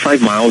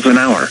 25 miles an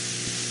hour.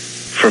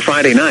 For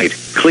Friday night,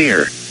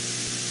 clear.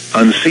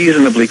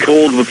 Unseasonably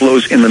cold with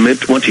lows in the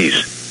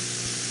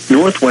mid-20s.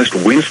 Northwest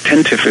winds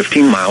 10 to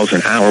 15 miles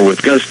an hour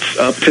with gusts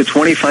up to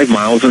 25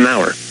 miles an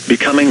hour,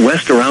 becoming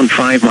west around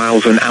 5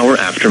 miles an hour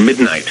after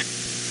midnight.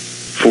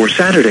 For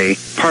Saturday,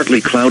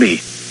 partly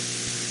cloudy.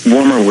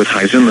 Warmer with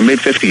highs in the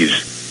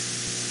mid-50s.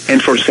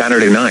 And for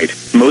Saturday night,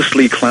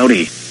 mostly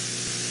cloudy.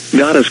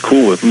 Not as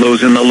cool with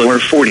lows in the lower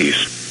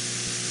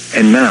 40s.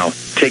 And now,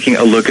 taking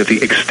a look at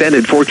the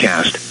extended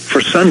forecast,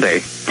 for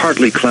Sunday,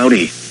 partly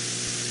cloudy.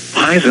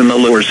 Highs in the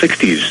lower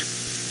 60s.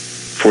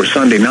 For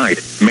Sunday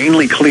night,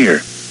 mainly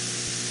clear.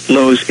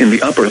 Lows in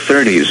the upper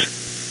 30s.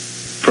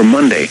 For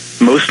Monday,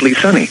 mostly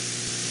sunny.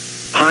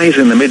 Highs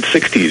in the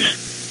mid-60s.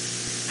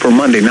 For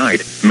Monday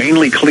night,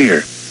 mainly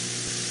clear.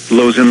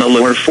 Lows in the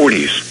lower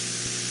 40s.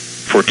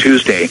 For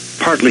Tuesday,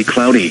 partly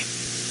cloudy.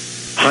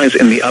 Highs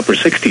in the upper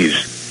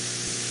 60s.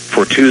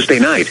 For Tuesday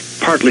night,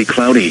 partly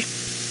cloudy.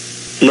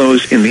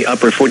 Lows in the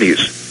upper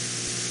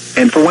 40s.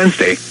 And for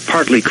Wednesday,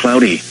 partly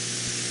cloudy.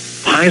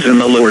 Highs in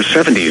the lower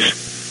 70s.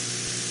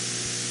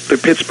 The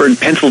Pittsburgh,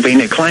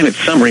 Pennsylvania climate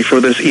summary for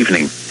this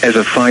evening, as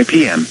of 5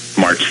 p.m.,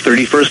 March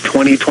 31st,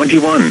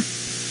 2021.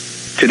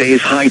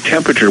 Today's high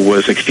temperature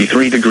was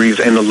 63 degrees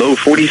and the low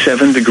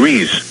 47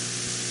 degrees.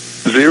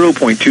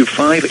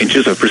 0.25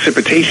 inches of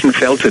precipitation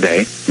fell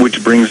today,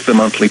 which brings the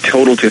monthly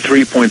total to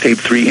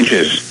 3.83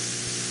 inches.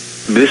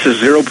 This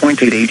is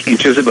 0.88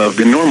 inches above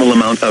the normal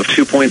amount of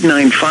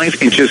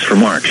 2.95 inches for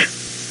March.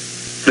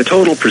 The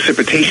total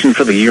precipitation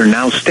for the year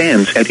now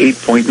stands at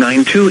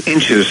 8.92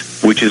 inches,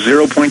 which is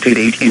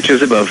 0.88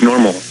 inches above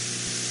normal.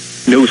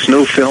 No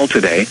snow fell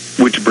today,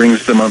 which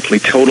brings the monthly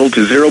total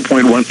to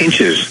 0.1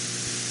 inches.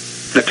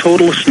 The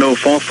total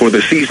snowfall for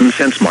the season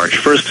since March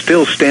 1st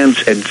still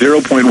stands at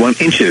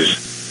 0.1 inches.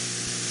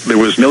 There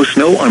was no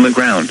snow on the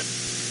ground.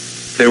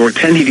 There were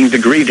 10 heating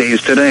degree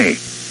days today.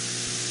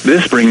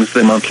 This brings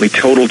the monthly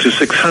total to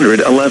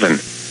 611.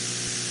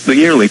 The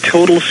yearly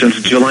total since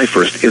July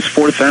 1st is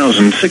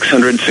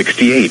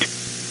 4,668.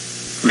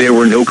 There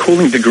were no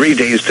cooling degree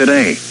days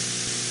today.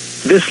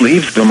 This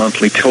leaves the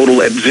monthly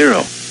total at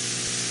 0.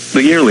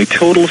 The yearly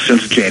total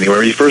since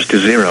January 1st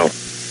is 0.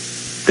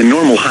 The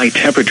normal high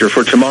temperature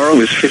for tomorrow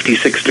is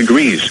 56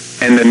 degrees,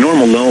 and the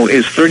normal low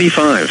is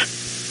 35.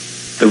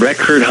 The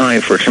record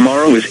high for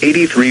tomorrow is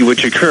 83,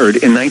 which occurred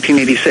in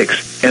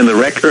 1986, and the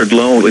record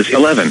low is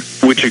 11,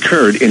 which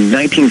occurred in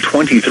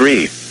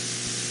 1923.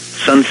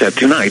 Sunset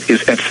tonight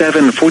is at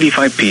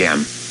 7:45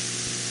 p.m.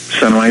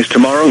 Sunrise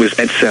tomorrow is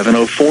at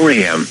 7:04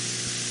 a.m.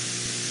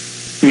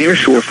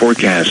 Nearshore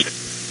forecast.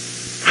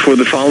 For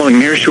the following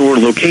nearshore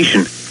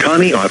location,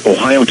 Conneaut,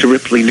 Ohio to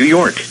Ripley, New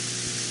York.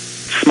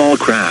 Small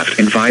craft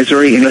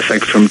advisory in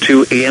effect from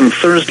 2 a.m.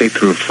 Thursday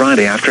through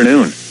Friday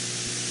afternoon.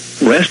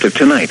 Rest of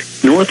tonight,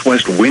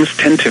 northwest winds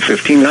 10 to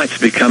 15 knots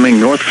becoming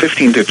north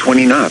 15 to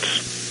 20 knots.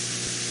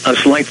 A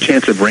slight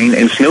chance of rain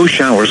and snow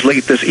showers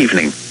late this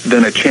evening,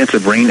 then a chance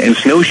of rain and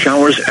snow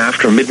showers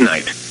after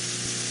midnight.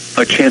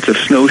 A chance of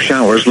snow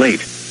showers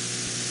late.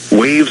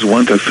 Waves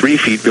 1 to 3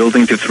 feet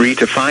building to 3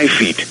 to 5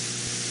 feet.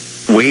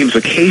 Waves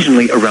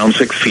occasionally around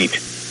 6 feet.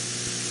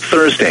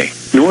 Thursday,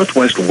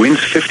 northwest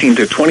winds 15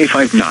 to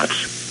 25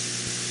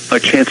 knots. A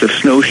chance of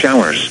snow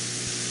showers.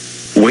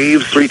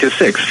 Waves 3 to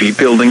 6 feet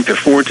building to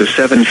 4 to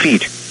 7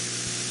 feet.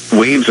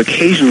 Waves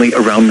occasionally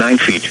around 9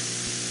 feet.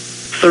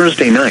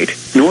 Thursday night,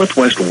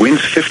 northwest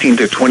winds 15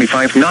 to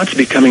 25 knots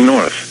becoming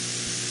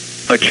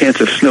north. A chance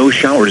of snow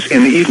showers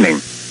in the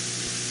evening.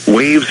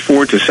 Waves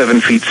 4 to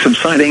 7 feet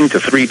subsiding to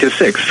 3 to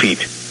 6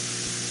 feet.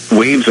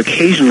 Waves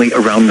occasionally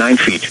around 9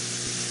 feet.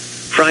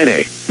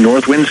 Friday,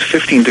 north winds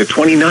 15 to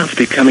 20 knots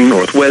becoming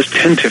northwest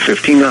 10 to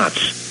 15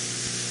 knots.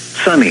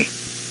 Sunny.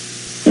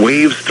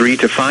 Waves 3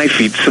 to 5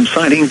 feet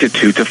subsiding to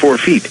 2 to 4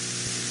 feet.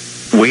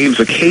 Waves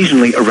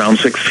occasionally around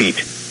 6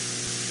 feet.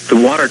 The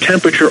water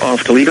temperature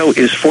off Toledo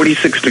is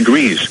 46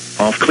 degrees,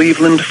 off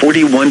Cleveland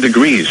 41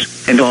 degrees,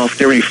 and off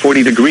Erie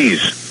 40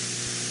 degrees.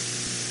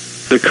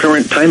 The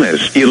current time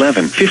is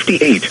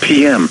 11:58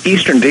 p.m.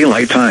 Eastern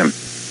Daylight Time.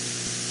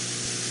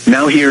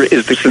 Now here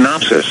is the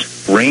synopsis.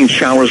 Rain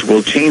showers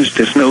will change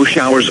to snow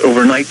showers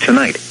overnight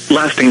tonight,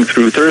 lasting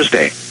through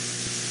Thursday.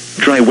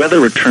 Dry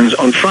weather returns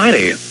on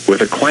Friday,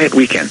 with a quiet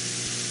weekend.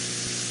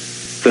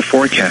 The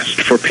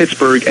forecast for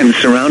Pittsburgh and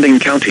surrounding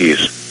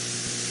counties.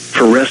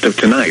 For rest of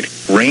tonight,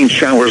 rain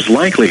showers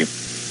likely.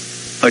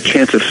 A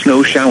chance of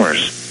snow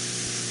showers.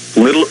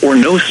 Little or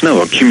no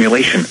snow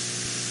accumulation.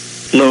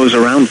 Lows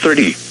around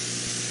 30.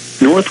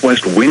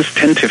 Northwest winds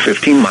 10 to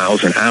 15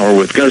 miles an hour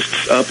with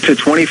gusts up to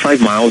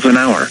 25 miles an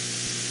hour.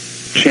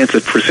 Chance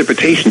of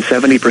precipitation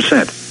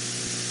 70%.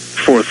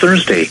 For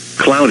Thursday,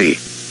 cloudy.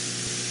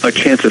 A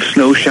chance of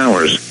snow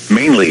showers,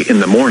 mainly in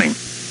the morning.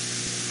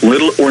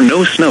 Little or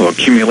no snow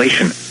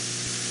accumulation.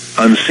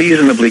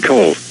 Unseasonably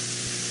cold.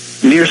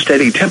 Near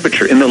steady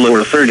temperature in the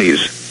lower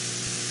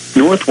 30s.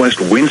 Northwest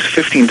winds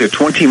 15 to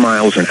 20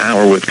 miles an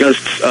hour with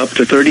gusts up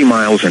to 30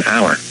 miles an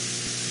hour.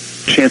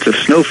 Chance of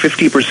snow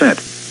 50%.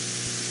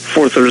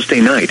 For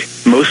Thursday night,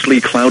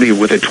 mostly cloudy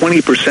with a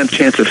 20%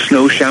 chance of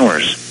snow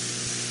showers.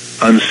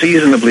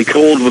 Unseasonably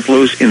cold with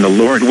lows in the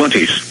lower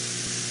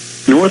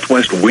 20s.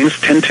 Northwest winds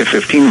 10 to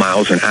 15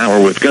 miles an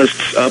hour with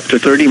gusts up to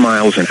 30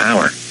 miles an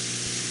hour.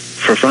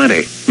 For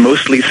Friday,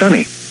 mostly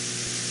sunny.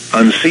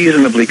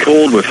 Unseasonably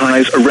cold with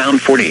highs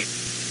around 40.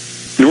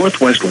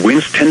 Northwest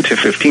winds 10 to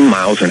 15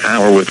 miles an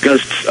hour with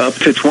gusts up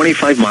to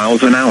 25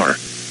 miles an hour.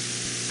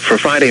 For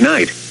Friday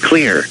night,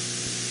 clear.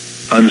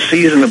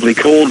 Unseasonably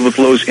cold with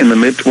lows in the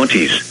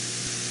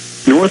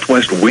mid-20s.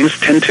 Northwest winds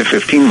 10 to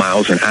 15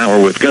 miles an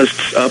hour with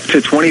gusts up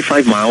to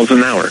 25 miles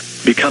an hour,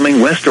 becoming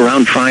west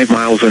around 5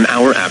 miles an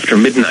hour after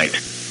midnight.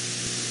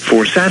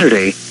 For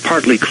Saturday,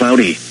 partly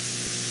cloudy.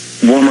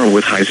 Warmer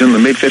with highs in the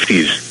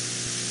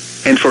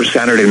mid-50s. And for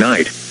Saturday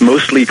night,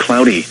 mostly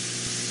cloudy.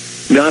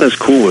 Not as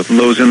cool with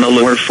lows in the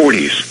lower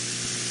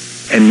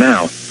 40s. And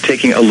now,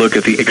 taking a look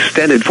at the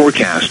extended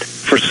forecast,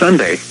 for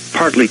Sunday,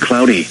 partly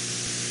cloudy.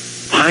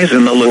 Highs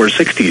in the lower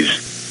 60s.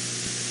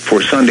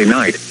 For Sunday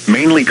night,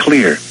 mainly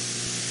clear.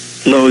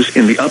 Lows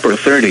in the upper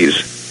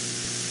 30s.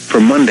 For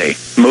Monday,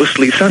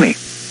 mostly sunny.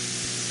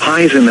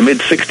 Highs in the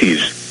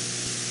mid-60s.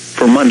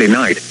 For Monday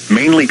night,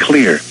 mainly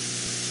clear.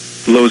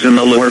 Lows in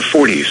the lower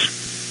 40s.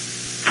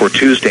 For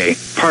Tuesday,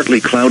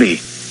 partly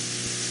cloudy.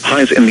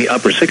 Highs in the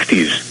upper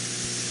 60s.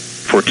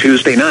 For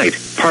Tuesday night,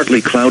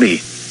 partly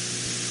cloudy.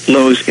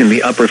 Lows in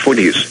the upper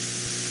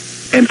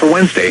 40s. And for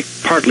Wednesday,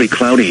 partly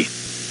cloudy.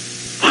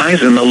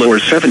 Highs in the lower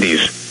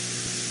 70s.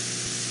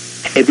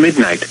 At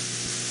midnight,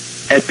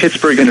 at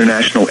Pittsburgh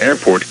International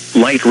Airport,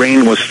 light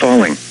rain was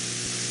falling.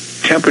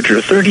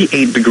 Temperature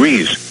 38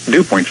 degrees,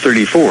 dew point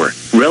 34,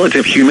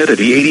 relative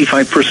humidity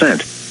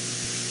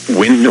 85%.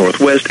 Wind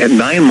northwest at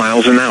 9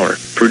 miles an hour,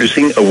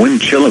 producing a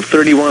wind chill of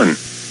 31.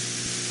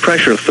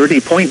 Pressure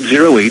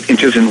 30.08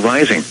 inches and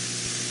rising.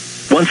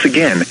 Once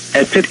again,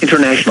 at Pitt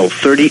International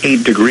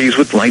 38 degrees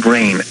with light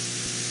rain.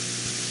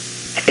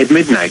 At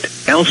midnight,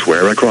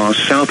 elsewhere across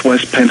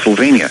southwest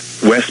Pennsylvania,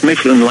 West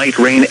Mifflin light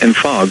rain and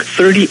fog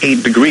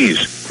 38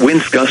 degrees,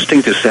 winds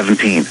gusting to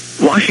 17,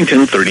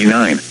 Washington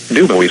 39,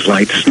 DuBois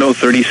light snow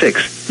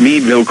 36,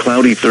 Meadville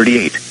cloudy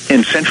 38,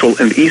 and central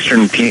and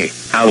eastern PA,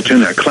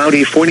 Altoona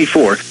cloudy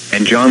 44,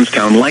 and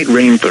Johnstown light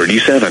rain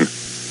 37.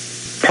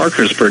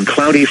 Parkersburg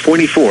cloudy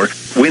 44,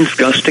 winds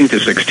gusting to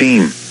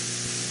 16.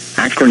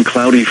 Akron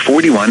cloudy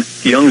 41,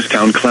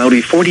 Youngstown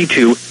cloudy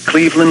 42,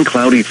 Cleveland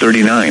cloudy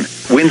 39,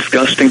 winds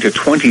gusting to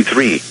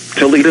 23,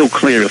 Toledo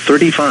clear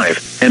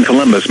 35, and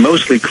Columbus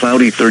mostly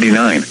cloudy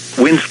 39,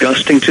 winds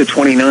gusting to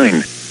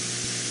 29.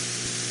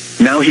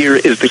 Now here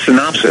is the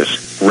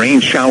synopsis. Rain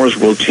showers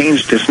will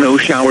change to snow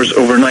showers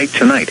overnight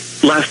tonight,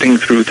 lasting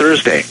through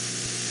Thursday.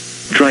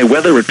 Dry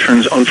weather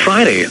returns on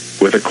Friday,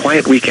 with a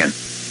quiet weekend.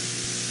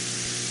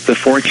 The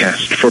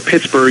forecast for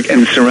Pittsburgh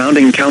and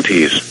surrounding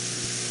counties.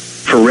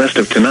 For rest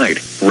of tonight,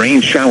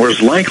 rain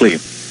showers likely.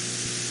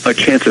 A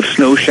chance of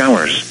snow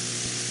showers.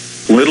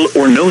 Little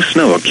or no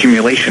snow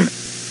accumulation.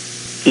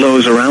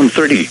 Lows around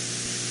 30.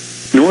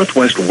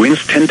 Northwest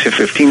winds 10 to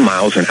 15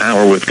 miles an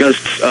hour with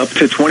gusts up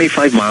to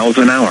 25 miles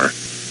an hour.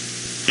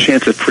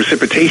 Chance of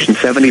precipitation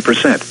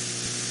 70%.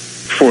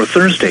 For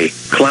Thursday,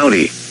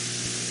 cloudy.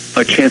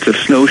 A chance of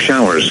snow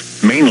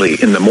showers,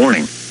 mainly in the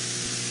morning.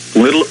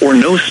 Little or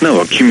no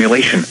snow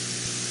accumulation.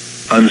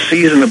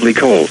 Unseasonably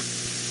cold.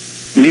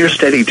 Near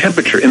steady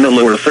temperature in the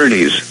lower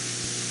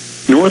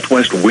 30s.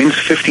 Northwest winds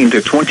 15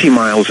 to 20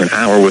 miles an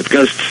hour with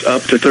gusts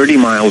up to 30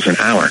 miles an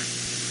hour.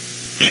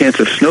 Chance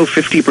of snow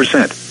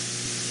 50%.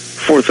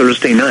 For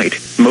Thursday night,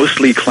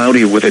 mostly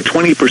cloudy with a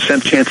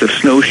 20% chance of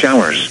snow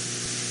showers.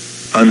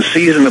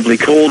 Unseasonably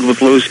cold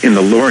with lows in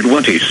the lower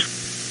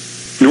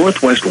 20s.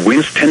 Northwest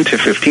winds 10 to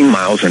 15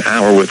 miles an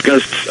hour with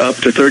gusts up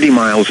to 30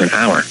 miles an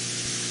hour.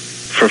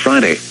 For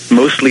Friday,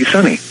 mostly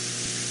sunny.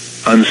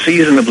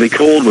 Unseasonably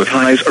cold with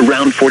highs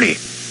around 40.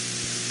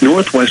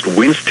 Northwest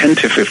winds 10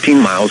 to 15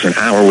 miles an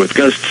hour with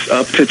gusts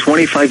up to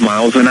 25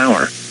 miles an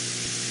hour.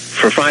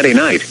 For Friday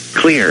night,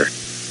 clear.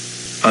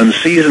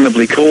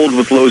 Unseasonably cold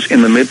with lows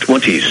in the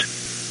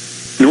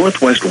mid-20s.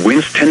 Northwest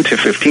winds 10 to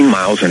 15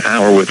 miles an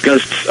hour with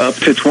gusts up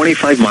to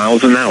 25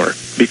 miles an hour,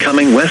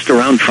 becoming west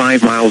around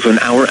 5 miles an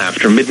hour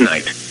after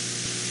midnight.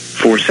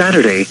 For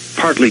Saturday,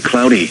 partly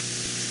cloudy.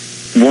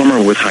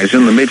 Warmer with highs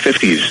in the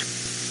mid-50s.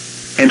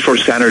 And for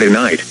Saturday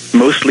night,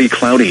 mostly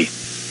cloudy.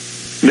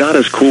 Not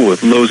as cool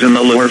with lows in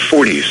the lower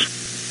 40s.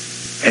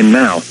 And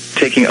now,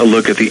 taking a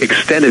look at the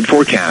extended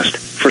forecast,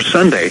 for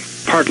Sunday,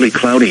 partly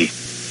cloudy.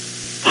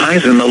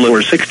 Highs in the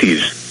lower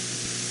 60s.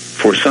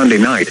 For Sunday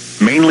night,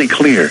 mainly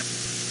clear.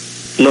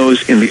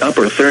 Lows in the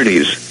upper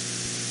 30s.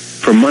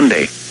 For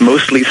Monday,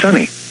 mostly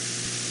sunny.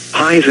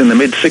 Highs in the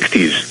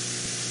mid-60s.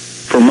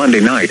 For Monday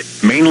night,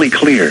 mainly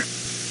clear.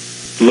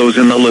 Lows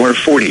in the lower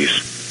 40s.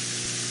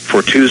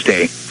 For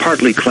Tuesday,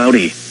 partly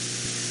cloudy.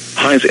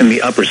 Highs in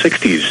the upper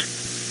 60s.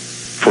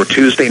 For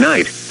Tuesday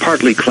night,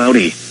 partly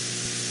cloudy.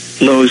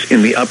 Lows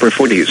in the upper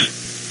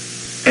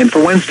 40s. And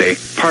for Wednesday,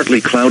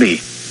 partly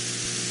cloudy.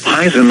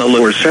 Highs in the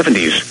lower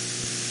 70s.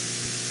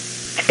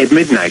 At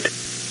midnight,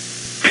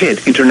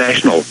 Pitt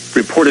International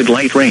reported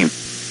light rain.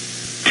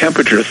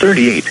 Temperature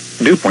 38,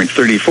 dew point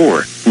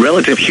 34,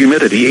 relative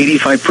humidity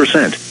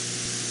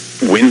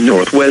 85%. Wind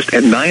northwest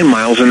at 9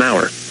 miles an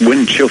hour,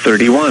 wind chill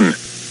 31.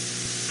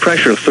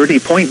 Pressure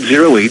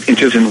 30.08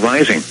 inches and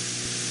rising.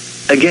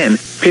 Again,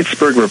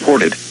 Pittsburgh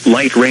reported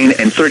light rain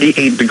and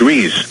 38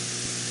 degrees.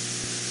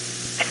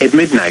 At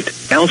midnight,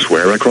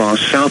 elsewhere across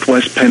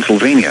southwest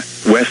Pennsylvania,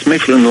 West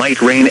Mifflin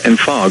light rain and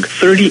fog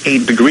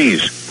 38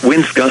 degrees,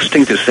 winds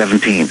gusting to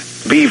 17.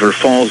 Beaver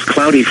Falls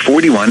cloudy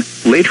 41,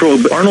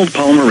 Latrobe Arnold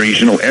Palmer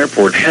Regional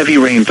Airport heavy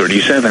rain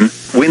 37,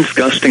 winds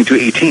gusting to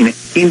 18,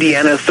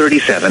 Indiana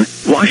 37,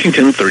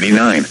 Washington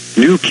 39,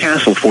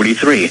 Newcastle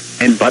 43,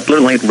 and Butler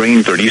light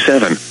rain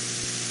 37.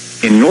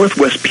 In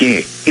northwest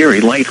PA,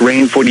 Erie light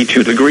rain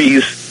 42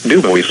 degrees,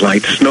 DuBois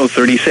light snow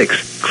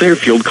 36,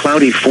 Clearfield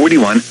cloudy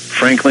 41,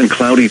 Franklin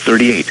cloudy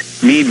 38,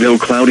 Meadville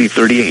cloudy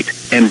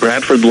 38, and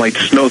Bradford light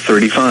snow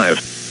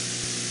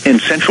 35. In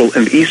central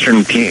and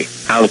eastern PA,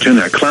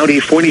 Altoona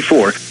cloudy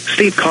 44,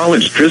 State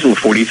College drizzle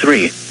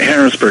 43,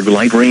 Harrisburg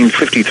light rain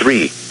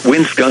 53,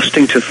 winds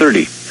gusting to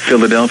 30,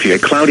 Philadelphia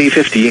cloudy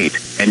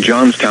 58, and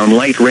Johnstown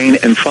light rain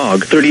and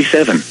fog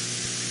 37.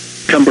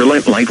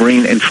 Cumberland light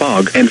rain and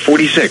fog and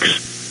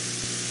 46.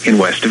 In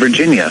West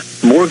Virginia,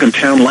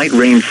 Morgantown light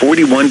rain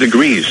 41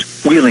 degrees,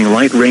 Wheeling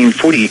light rain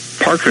 40,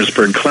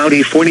 Parkersburg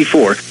cloudy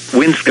 44,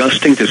 winds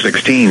gusting to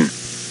 16.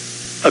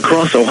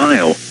 Across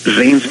Ohio,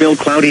 Zanesville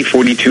cloudy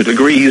 42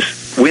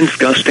 degrees, winds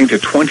gusting to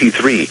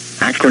 23,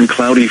 Akron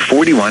cloudy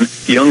 41,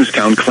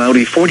 Youngstown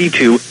cloudy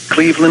 42,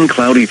 Cleveland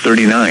cloudy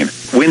 39,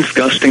 winds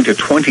gusting to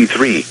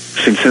 23,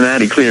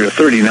 Cincinnati clear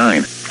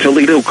 39,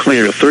 Toledo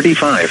clear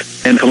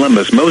 35, and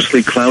Columbus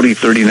mostly cloudy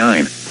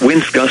 39,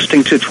 winds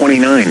gusting to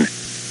 29.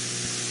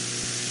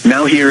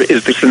 Now here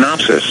is the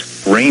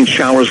synopsis. Rain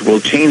showers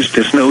will change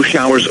to snow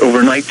showers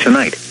overnight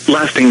tonight,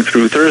 lasting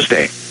through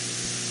Thursday.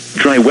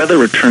 Dry weather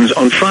returns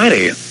on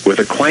Friday, with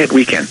a quiet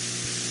weekend.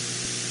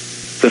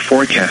 The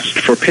forecast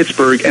for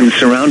Pittsburgh and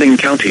surrounding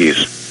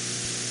counties.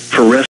 For rest